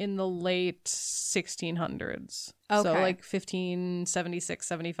began in the late 1600s. Okay. So like 1576,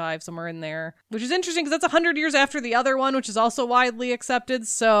 75, somewhere in there, which is interesting because that's 100 years after the other one, which is also widely accepted.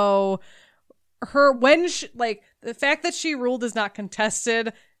 So the fact that she ruled is not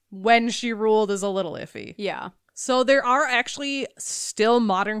contested. When she ruled is a little iffy. Yeah. So there are actually still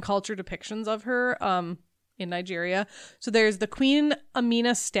modern culture depictions of her in Nigeria. So there's the Queen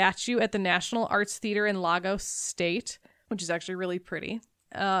Amina statue at the National Arts Theatre in Lagos State, which is actually really pretty.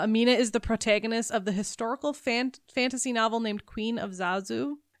 Amina is the protagonist of the historical fantasy novel named Queen of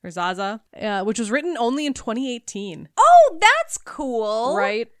Zazu, or Zaza, which was written only in 2018. Oh, that's cool.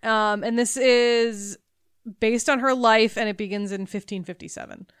 Right? And this is based on her life, and it begins in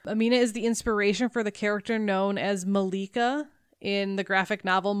 1557. Amina is the inspiration for the character known as Malika in the graphic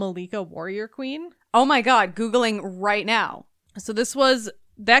novel Malika Warrior Queen. Oh my god, Googling right now. So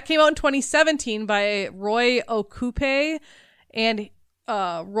that came out in 2017 by Roy Okupe, and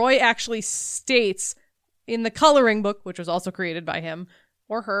Roy actually states in the coloring book, which was also created by him,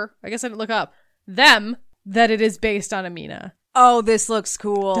 or her, I guess I didn't look up, them, that it is based on Amina. Oh, this looks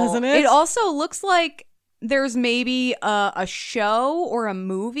cool. Doesn't it? It also looks like there's maybe a show or a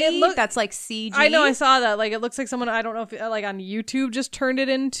movie that's like CG. I know, I saw that. Like, it looks like someone, I don't know if like on YouTube just turned it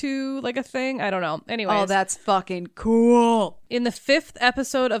into like a thing. I don't know. Anyways. Oh, that's fucking cool. In the 5th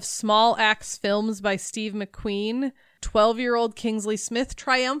episode of Small Axe Films by Steve McQueen, 12-year-old Kingsley Smith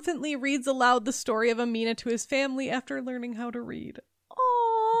triumphantly reads aloud the story of Amina to his family after learning how to read.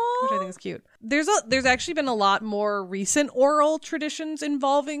 Aww. Which I think is cute. There's actually been a lot more recent oral traditions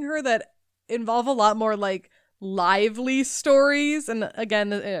involving her that involve a lot more like lively stories, and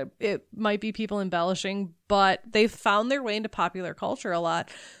again it might be people embellishing, but they've found their way into popular culture a lot.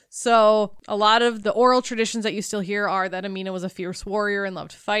 So a lot of the oral traditions that you still hear are that Amina was a fierce warrior and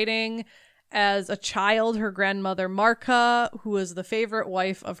loved fighting. As a child, her grandmother Marka, who was the favorite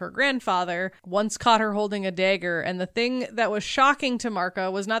wife of her grandfather, once caught her holding a dagger, and the thing that was shocking to Marka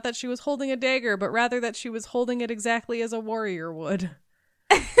was not that she was holding a dagger, but rather that she was holding it exactly as a warrior would.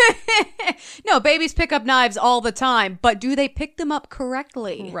 No, babies pick up knives all the time, but do they pick them up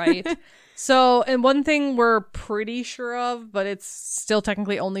correctly? Right. So, and one thing we're pretty sure of, but it's still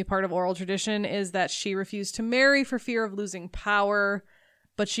technically only part of oral tradition, is that she refused to marry for fear of losing power,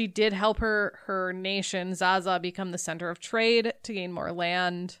 but she did help her nation, Zaza, become the center of trade to gain more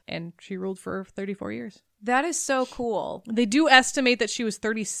land, and she ruled for 34 years. That is so cool. They do estimate that she was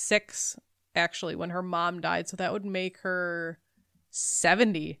 36, actually, when her mom died, so that would make her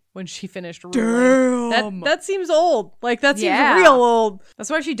 70 when she finished ruling. Damn. That seems old. Like, that seems real old. That's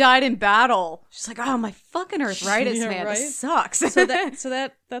why she died in battle. She's like, oh, my fucking arthritis, Yeah, man. right? This sucks. So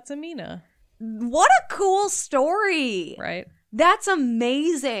that's Amina. What a cool story. Right? That's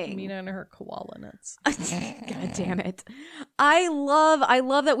amazing. Amina and her koala nuts. God damn it. I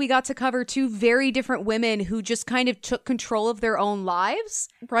love that we got to cover two very different women who just kind of took control of their own lives.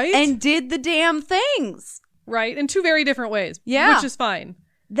 Right? And did the damn things. Right? In two very different ways. Yeah. Which is fine.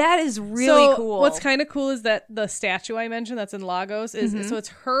 That is really cool. What's kind of cool is that the statue I mentioned that's in Lagos is, so it's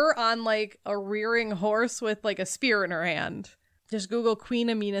her on like a rearing horse with like a spear in her hand. Just Google Queen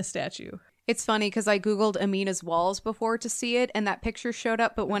Amina statue. It's funny because I Googled Amina's walls before to see it, and that picture showed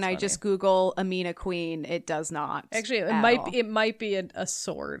up. But when I just Google Amina Queen, it does not. Actually, it might be a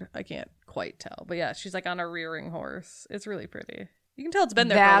sword. I can't quite tell. But yeah, she's like on a rearing horse. It's really pretty. You can tell it's been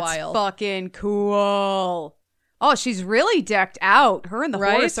there for a while. That's fucking cool. Oh, she's really decked out. Her and the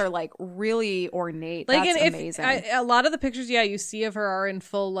Right? horse are like really ornate. Like, That's and amazing. a lot of the pictures, you see of her are in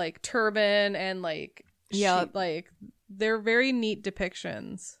full like turban and like, like they're very neat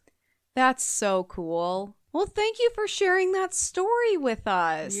depictions. That's so cool. Well, thank you for sharing that story with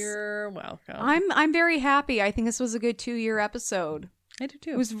us. You're welcome. I'm very happy. I think this was a good 2-year episode. I do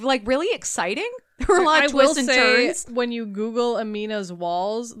too. It was like really exciting. There were a lot of twists and turns. When you Google Amina's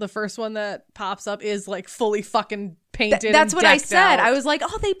walls, the first one that pops up is like fully fucking painted. That's what I said. Out. I was like,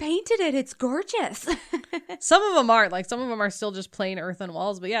 oh, they painted it. It's gorgeous. Some of them aren't. Like, some of them are still just plain earthen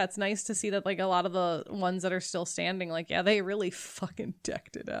walls. But yeah, it's nice to see that like a lot of the ones that are still standing, like, yeah, they really fucking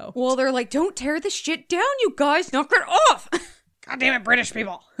decked it out. Well, they're like, don't tear this shit down, you guys. Knock it off. God damn it, British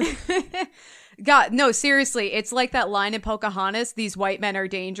people. God, no, seriously. It's like that line in Pocahontas, these white men are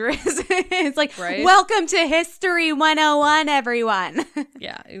dangerous. It's like, right? Welcome to History 101, everyone.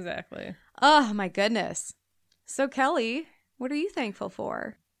 Yeah, exactly. Oh, my goodness. So, Kelly, what are you thankful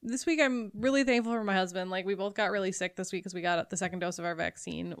for? This week, I'm really thankful for my husband. Like, we both got really sick this week because we got the second dose of our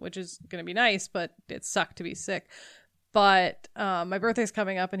vaccine, which is going to be nice, but it sucked to be sick. But my birthday's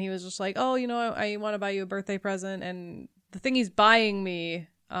coming up, and he was just like, oh, I want to buy you a birthday present. And the thing he's buying me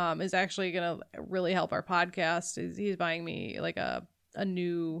is actually going to really help our podcast. He's buying me like a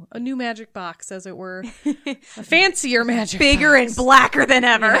new magic box, as it were. A fancier magic bigger box. And blacker than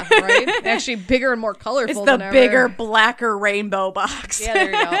ever. Yeah, right? Actually bigger and more colorful than ever. It's the bigger, blacker rainbow box. Yeah,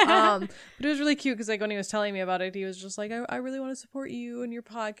 there you go. But it was really cute because like when he was telling me about it, he was just like, I really want to support you and your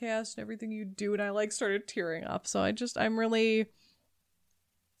podcast and everything you do. And I like started tearing up. So I'm really...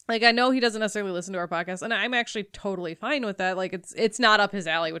 Like, I know he doesn't necessarily listen to our podcast, and I'm actually totally fine with that. Like, it's not up his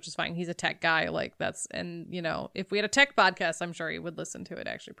alley, which is fine. He's a tech guy. Like, if we had a tech podcast, I'm sure he would listen to it.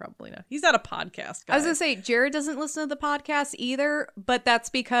 Actually, probably not. He's not a podcast guy. I was going to say, Jared doesn't listen to the podcast either, but that's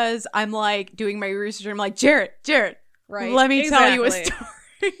because I'm, like, doing my research, and I'm like, Jared, right? Let me tell you a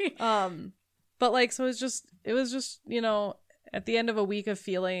story. But, like, so it was just, at the end of a week of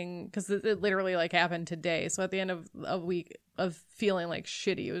feeling, because it literally like happened today. So at the end of a week of feeling like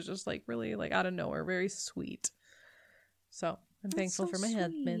shitty, it was just like really like out of nowhere, very sweet. So I'm thankful for my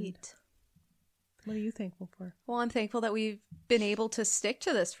husband. What are you thankful for? Well, I'm thankful that we've been able to stick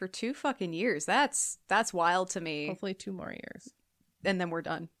to this for 2 fucking years. That's wild to me. Hopefully 2 more years. And then we're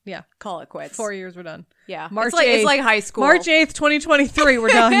done. Yeah. Call it quits. 4 years, we're done. Yeah. March 8th, it's like high school. March 8th, 2023, we're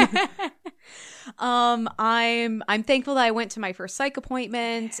done. I'm thankful that I went to my first psych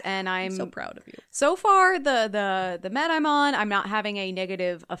appointment, and I'm so proud of you. So far, the med I'm on, I'm not having any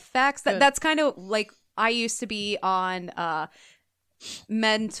negative effects. That's kind of like I used to be on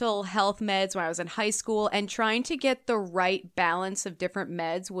mental health meds when I was in high school, and trying to get the right balance of different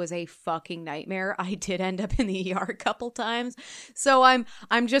meds was a fucking nightmare. I did end up in the ER a couple times. So I'm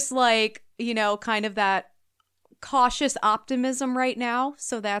just like, kind of that cautious optimism right now.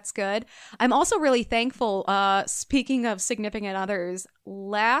 So that's good. I'm also really thankful, speaking of significant others,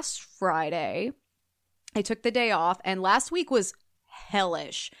 last Friday, I took the day off, and last week was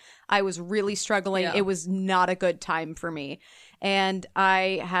hellish. I was really struggling. Yeah. It was not a good time for me. And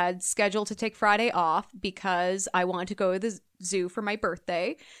I had scheduled to take Friday off because I wanted to go to the zoo for my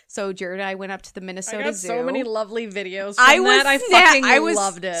birthday. So Jared and I went up to the Minnesota Zoo. So many lovely videos from that. I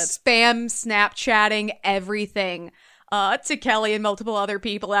loved it. Spam Snapchatting everything to Kelly and multiple other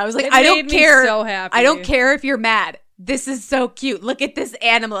people. I was like, I don't care. So happy. I don't care if you're mad. This is so cute. Look at this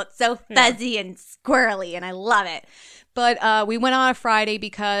animal. It's so fuzzy and squirrely, and I love it. But we went on a Friday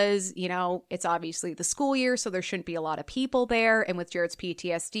because, it's obviously the school year, so there shouldn't be a lot of people there. And with Jared's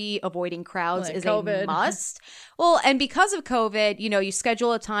PTSD, avoiding crowds is COVID. A must. Well, and because of COVID, you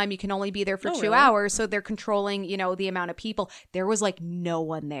schedule a time, you can only be there for 2 hours. So they're controlling, the amount of people. There was like no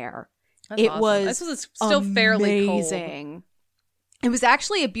one there. That's awesome. This was still amazing. Fairly cold. It was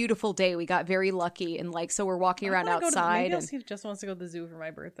actually a beautiful day. We got very lucky, and so we're walking around outside. Maybe he just wants to go to the zoo for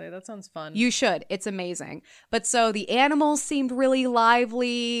my birthday. That sounds fun. You should. It's amazing. But so the animals seemed really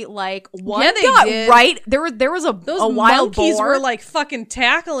lively. Like one got did. Right. There was a wild monkeys boar. Were like fucking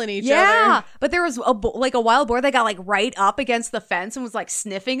tackling each other. Yeah, but there was a wild boar that got like right up against the fence and was like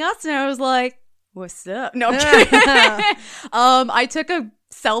sniffing us, and I was like, "What's up?" No, I'm kidding. I took a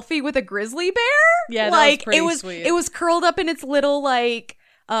selfie with a grizzly bear. Yeah, that was pretty sweet. It was curled up in its little den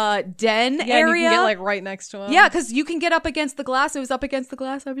area. And you can get like right next to him. Yeah, because you can get up against the glass. It was up against the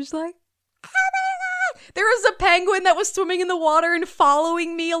glass. I was just like, oh my There was a penguin that was swimming in the water and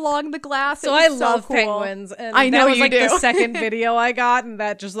following me along the glass. So I love penguins. And I know that was you like do. the second video I got, and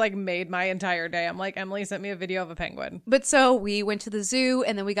that just like made my entire day. I'm like, Emily sent me a video of a penguin. But so we went to the zoo,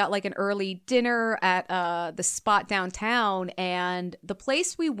 and then we got like an early dinner at the spot downtown. And the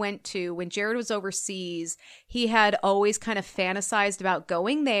place we went to when Jared was overseas, he had always kind of fantasized about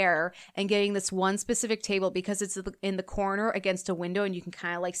going there and getting this one specific table because it's in the corner against a window, and you can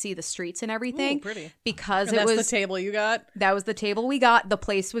kind of like see the streets and everything. Ooh, pretty. Because And it that's was the table you got? That was the table we got. The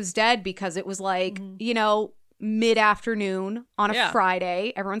place was dead because it was like, you know, mid-afternoon on a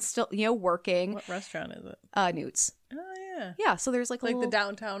Friday. Everyone's still, you know, working. What restaurant is it? Newt's. Oh, yeah. Yeah, so there's like a little... the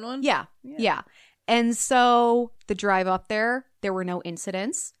downtown one? Yeah. And so the drive up there were no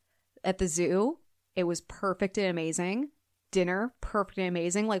incidents. At the zoo, it was perfect and amazing. Dinner, perfect and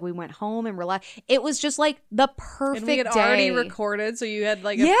amazing. Like, we went home and relaxed. It was just like the perfect and we had day. already recorded, so you had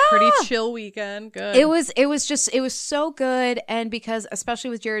like a pretty chill weekend. Good. It was so good. And because, especially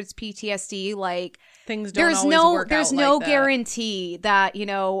with Jared's PTSD, like, things don't always work out there's no like that. guarantee that, you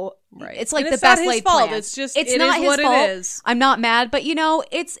know, right. It's like and the it's not best his laid fault. plan. It's just it's it not is his what fault. it is. I'm not mad, but you know,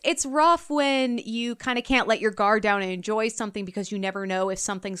 it's rough when you kind of can't let your guard down and enjoy something because you never know if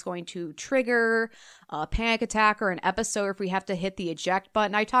something's going to trigger a panic attack or an episode, or if we have to hit the eject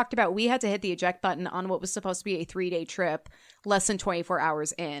button. I talked about we had to hit the eject button on what was supposed to be a 3-day trip less than 24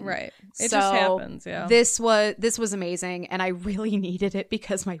 hours in. Right. It just happens, yeah. This was amazing, and I really needed it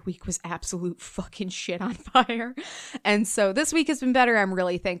because my week was absolute fucking shit on fire. And so this week has been better. I'm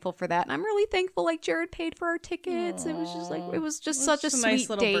really thankful for that. And I'm really thankful like Jared paid for our tickets. It was just such a sweet nice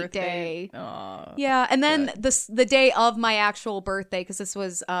little date birthday. day. Aww, yeah, and then the day of my actual birthday, because this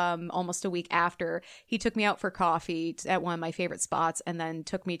was almost a week after, he took me out for coffee at one of my favorite spots and then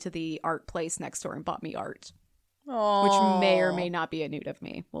took me to the art place next door and bought me art. Aww. Which may or may not be a nude of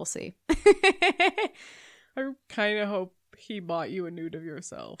me. We'll see. I kind of hope he bought you a nude of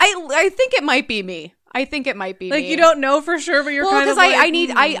yourself. I think it might be me. Like, me. You don't know for sure, but you're kind of like...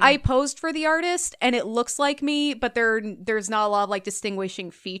 because I posed for the artist, and it looks like me, but there's not a lot of, like,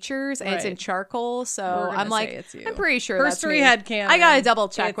 distinguishing features, and it's in charcoal, so I'm like... it's you. I'm pretty sure that's me. Headcanon. I gotta double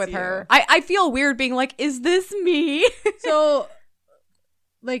check with you. her. I feel weird being like, is this me? So,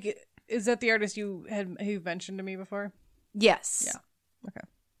 like... Is that the artist you mentioned to me before? Yes. Yeah. Okay.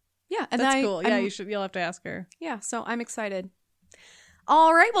 Yeah, and that's cool. Yeah, you'll have to ask her. Yeah, so I'm excited.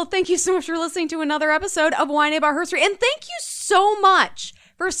 All right, well, thank you so much for listening to another episode of Whining About Herstory, and thank you so much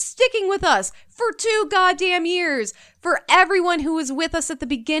for sticking with us for 2 goddamn years. For everyone who was with us at the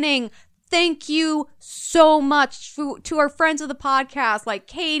beginning, thank you so much to our friends of the podcast like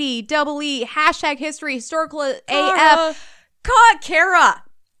Katie, Double E, #History, Historical AF, Kara.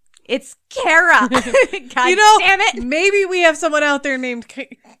 It's Kara. God damn it. Maybe we have someone out there named Kara.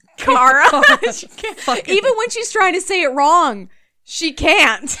 Even when she's trying to say it wrong, she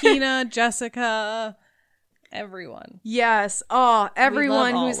can't. Tina, Jessica, everyone. Yes. Oh,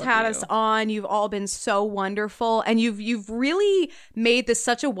 everyone who's had us you. on. You've all been so wonderful. And you've really made this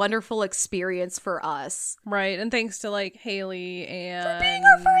such a wonderful experience for us. Right. And thanks to like Haley and for being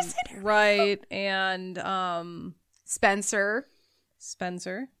our first interview. Right. And Spencer.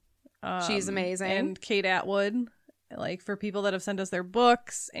 She's amazing. And Kate Atwood, like for people that have sent us their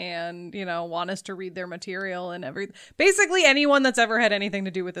books and, you know, want us to read their material and everything. Basically anyone that's ever had anything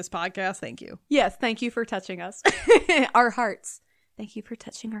to do with this podcast, thank you. Yes, thank you for touching us. Our hearts. Thank you for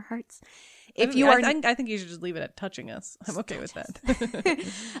touching our hearts. I think you should just leave it at touching us. I'm okay with that.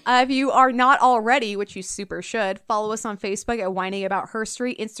 If you are not already, which you super should, follow us on Facebook at Whining About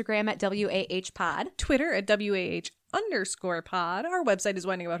Herstory, Instagram at WAHpod, Twitter at WAH_pod. Our website is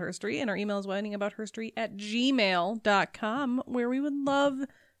Whining About Herstory, and our email is whiningaboutherstory@gmail.com, where we would love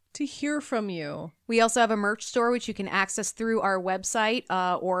to hear from you. We also have a merch store, which you can access through our website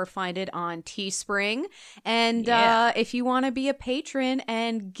or find it on Teespring. And if you want to be a patron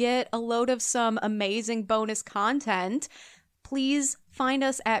and get a load of some amazing bonus content, please find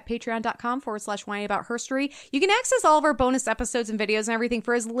us at patreon.com/whiningaboutherstory. You can access all of our bonus episodes and videos and everything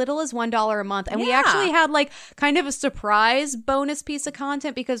for as little as $1 a month. And we actually had like kind of a surprise bonus piece of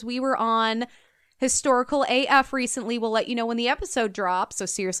content because we were on Historical AF recently. We'll let you know when the episode drops, so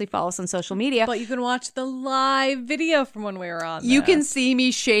seriously follow us on social media. But you can watch the live video from when we were on You can see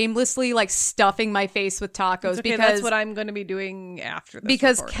me shamelessly like stuffing my face with tacos because that's what I'm going to be doing after this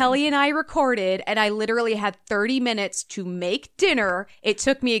because recording. Kelly and I recorded and I literally had 30 minutes to make dinner. It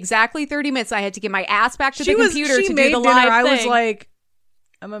took me exactly 30 minutes. I had to get my ass back to the computer to do the live thing. I was like,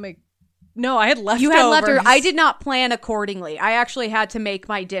 I'm going to make... No, I had leftovers. You had leftovers. I did not plan accordingly. I actually had to make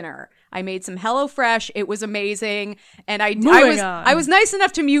my dinner. I made some HelloFresh. It was amazing. And I was nice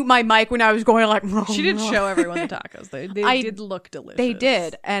enough to mute my mic when I was going like, she did show everyone the tacos. They did look delicious. They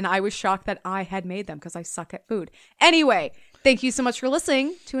did. And I was shocked that I had made them because I suck at food. Anyway, thank you so much for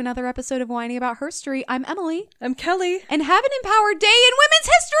listening to another episode of Whining About Herstory. I'm Emily. I'm Kelly. And have an empowered day in Women's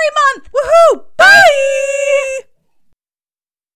History Month. Woohoo! Bye!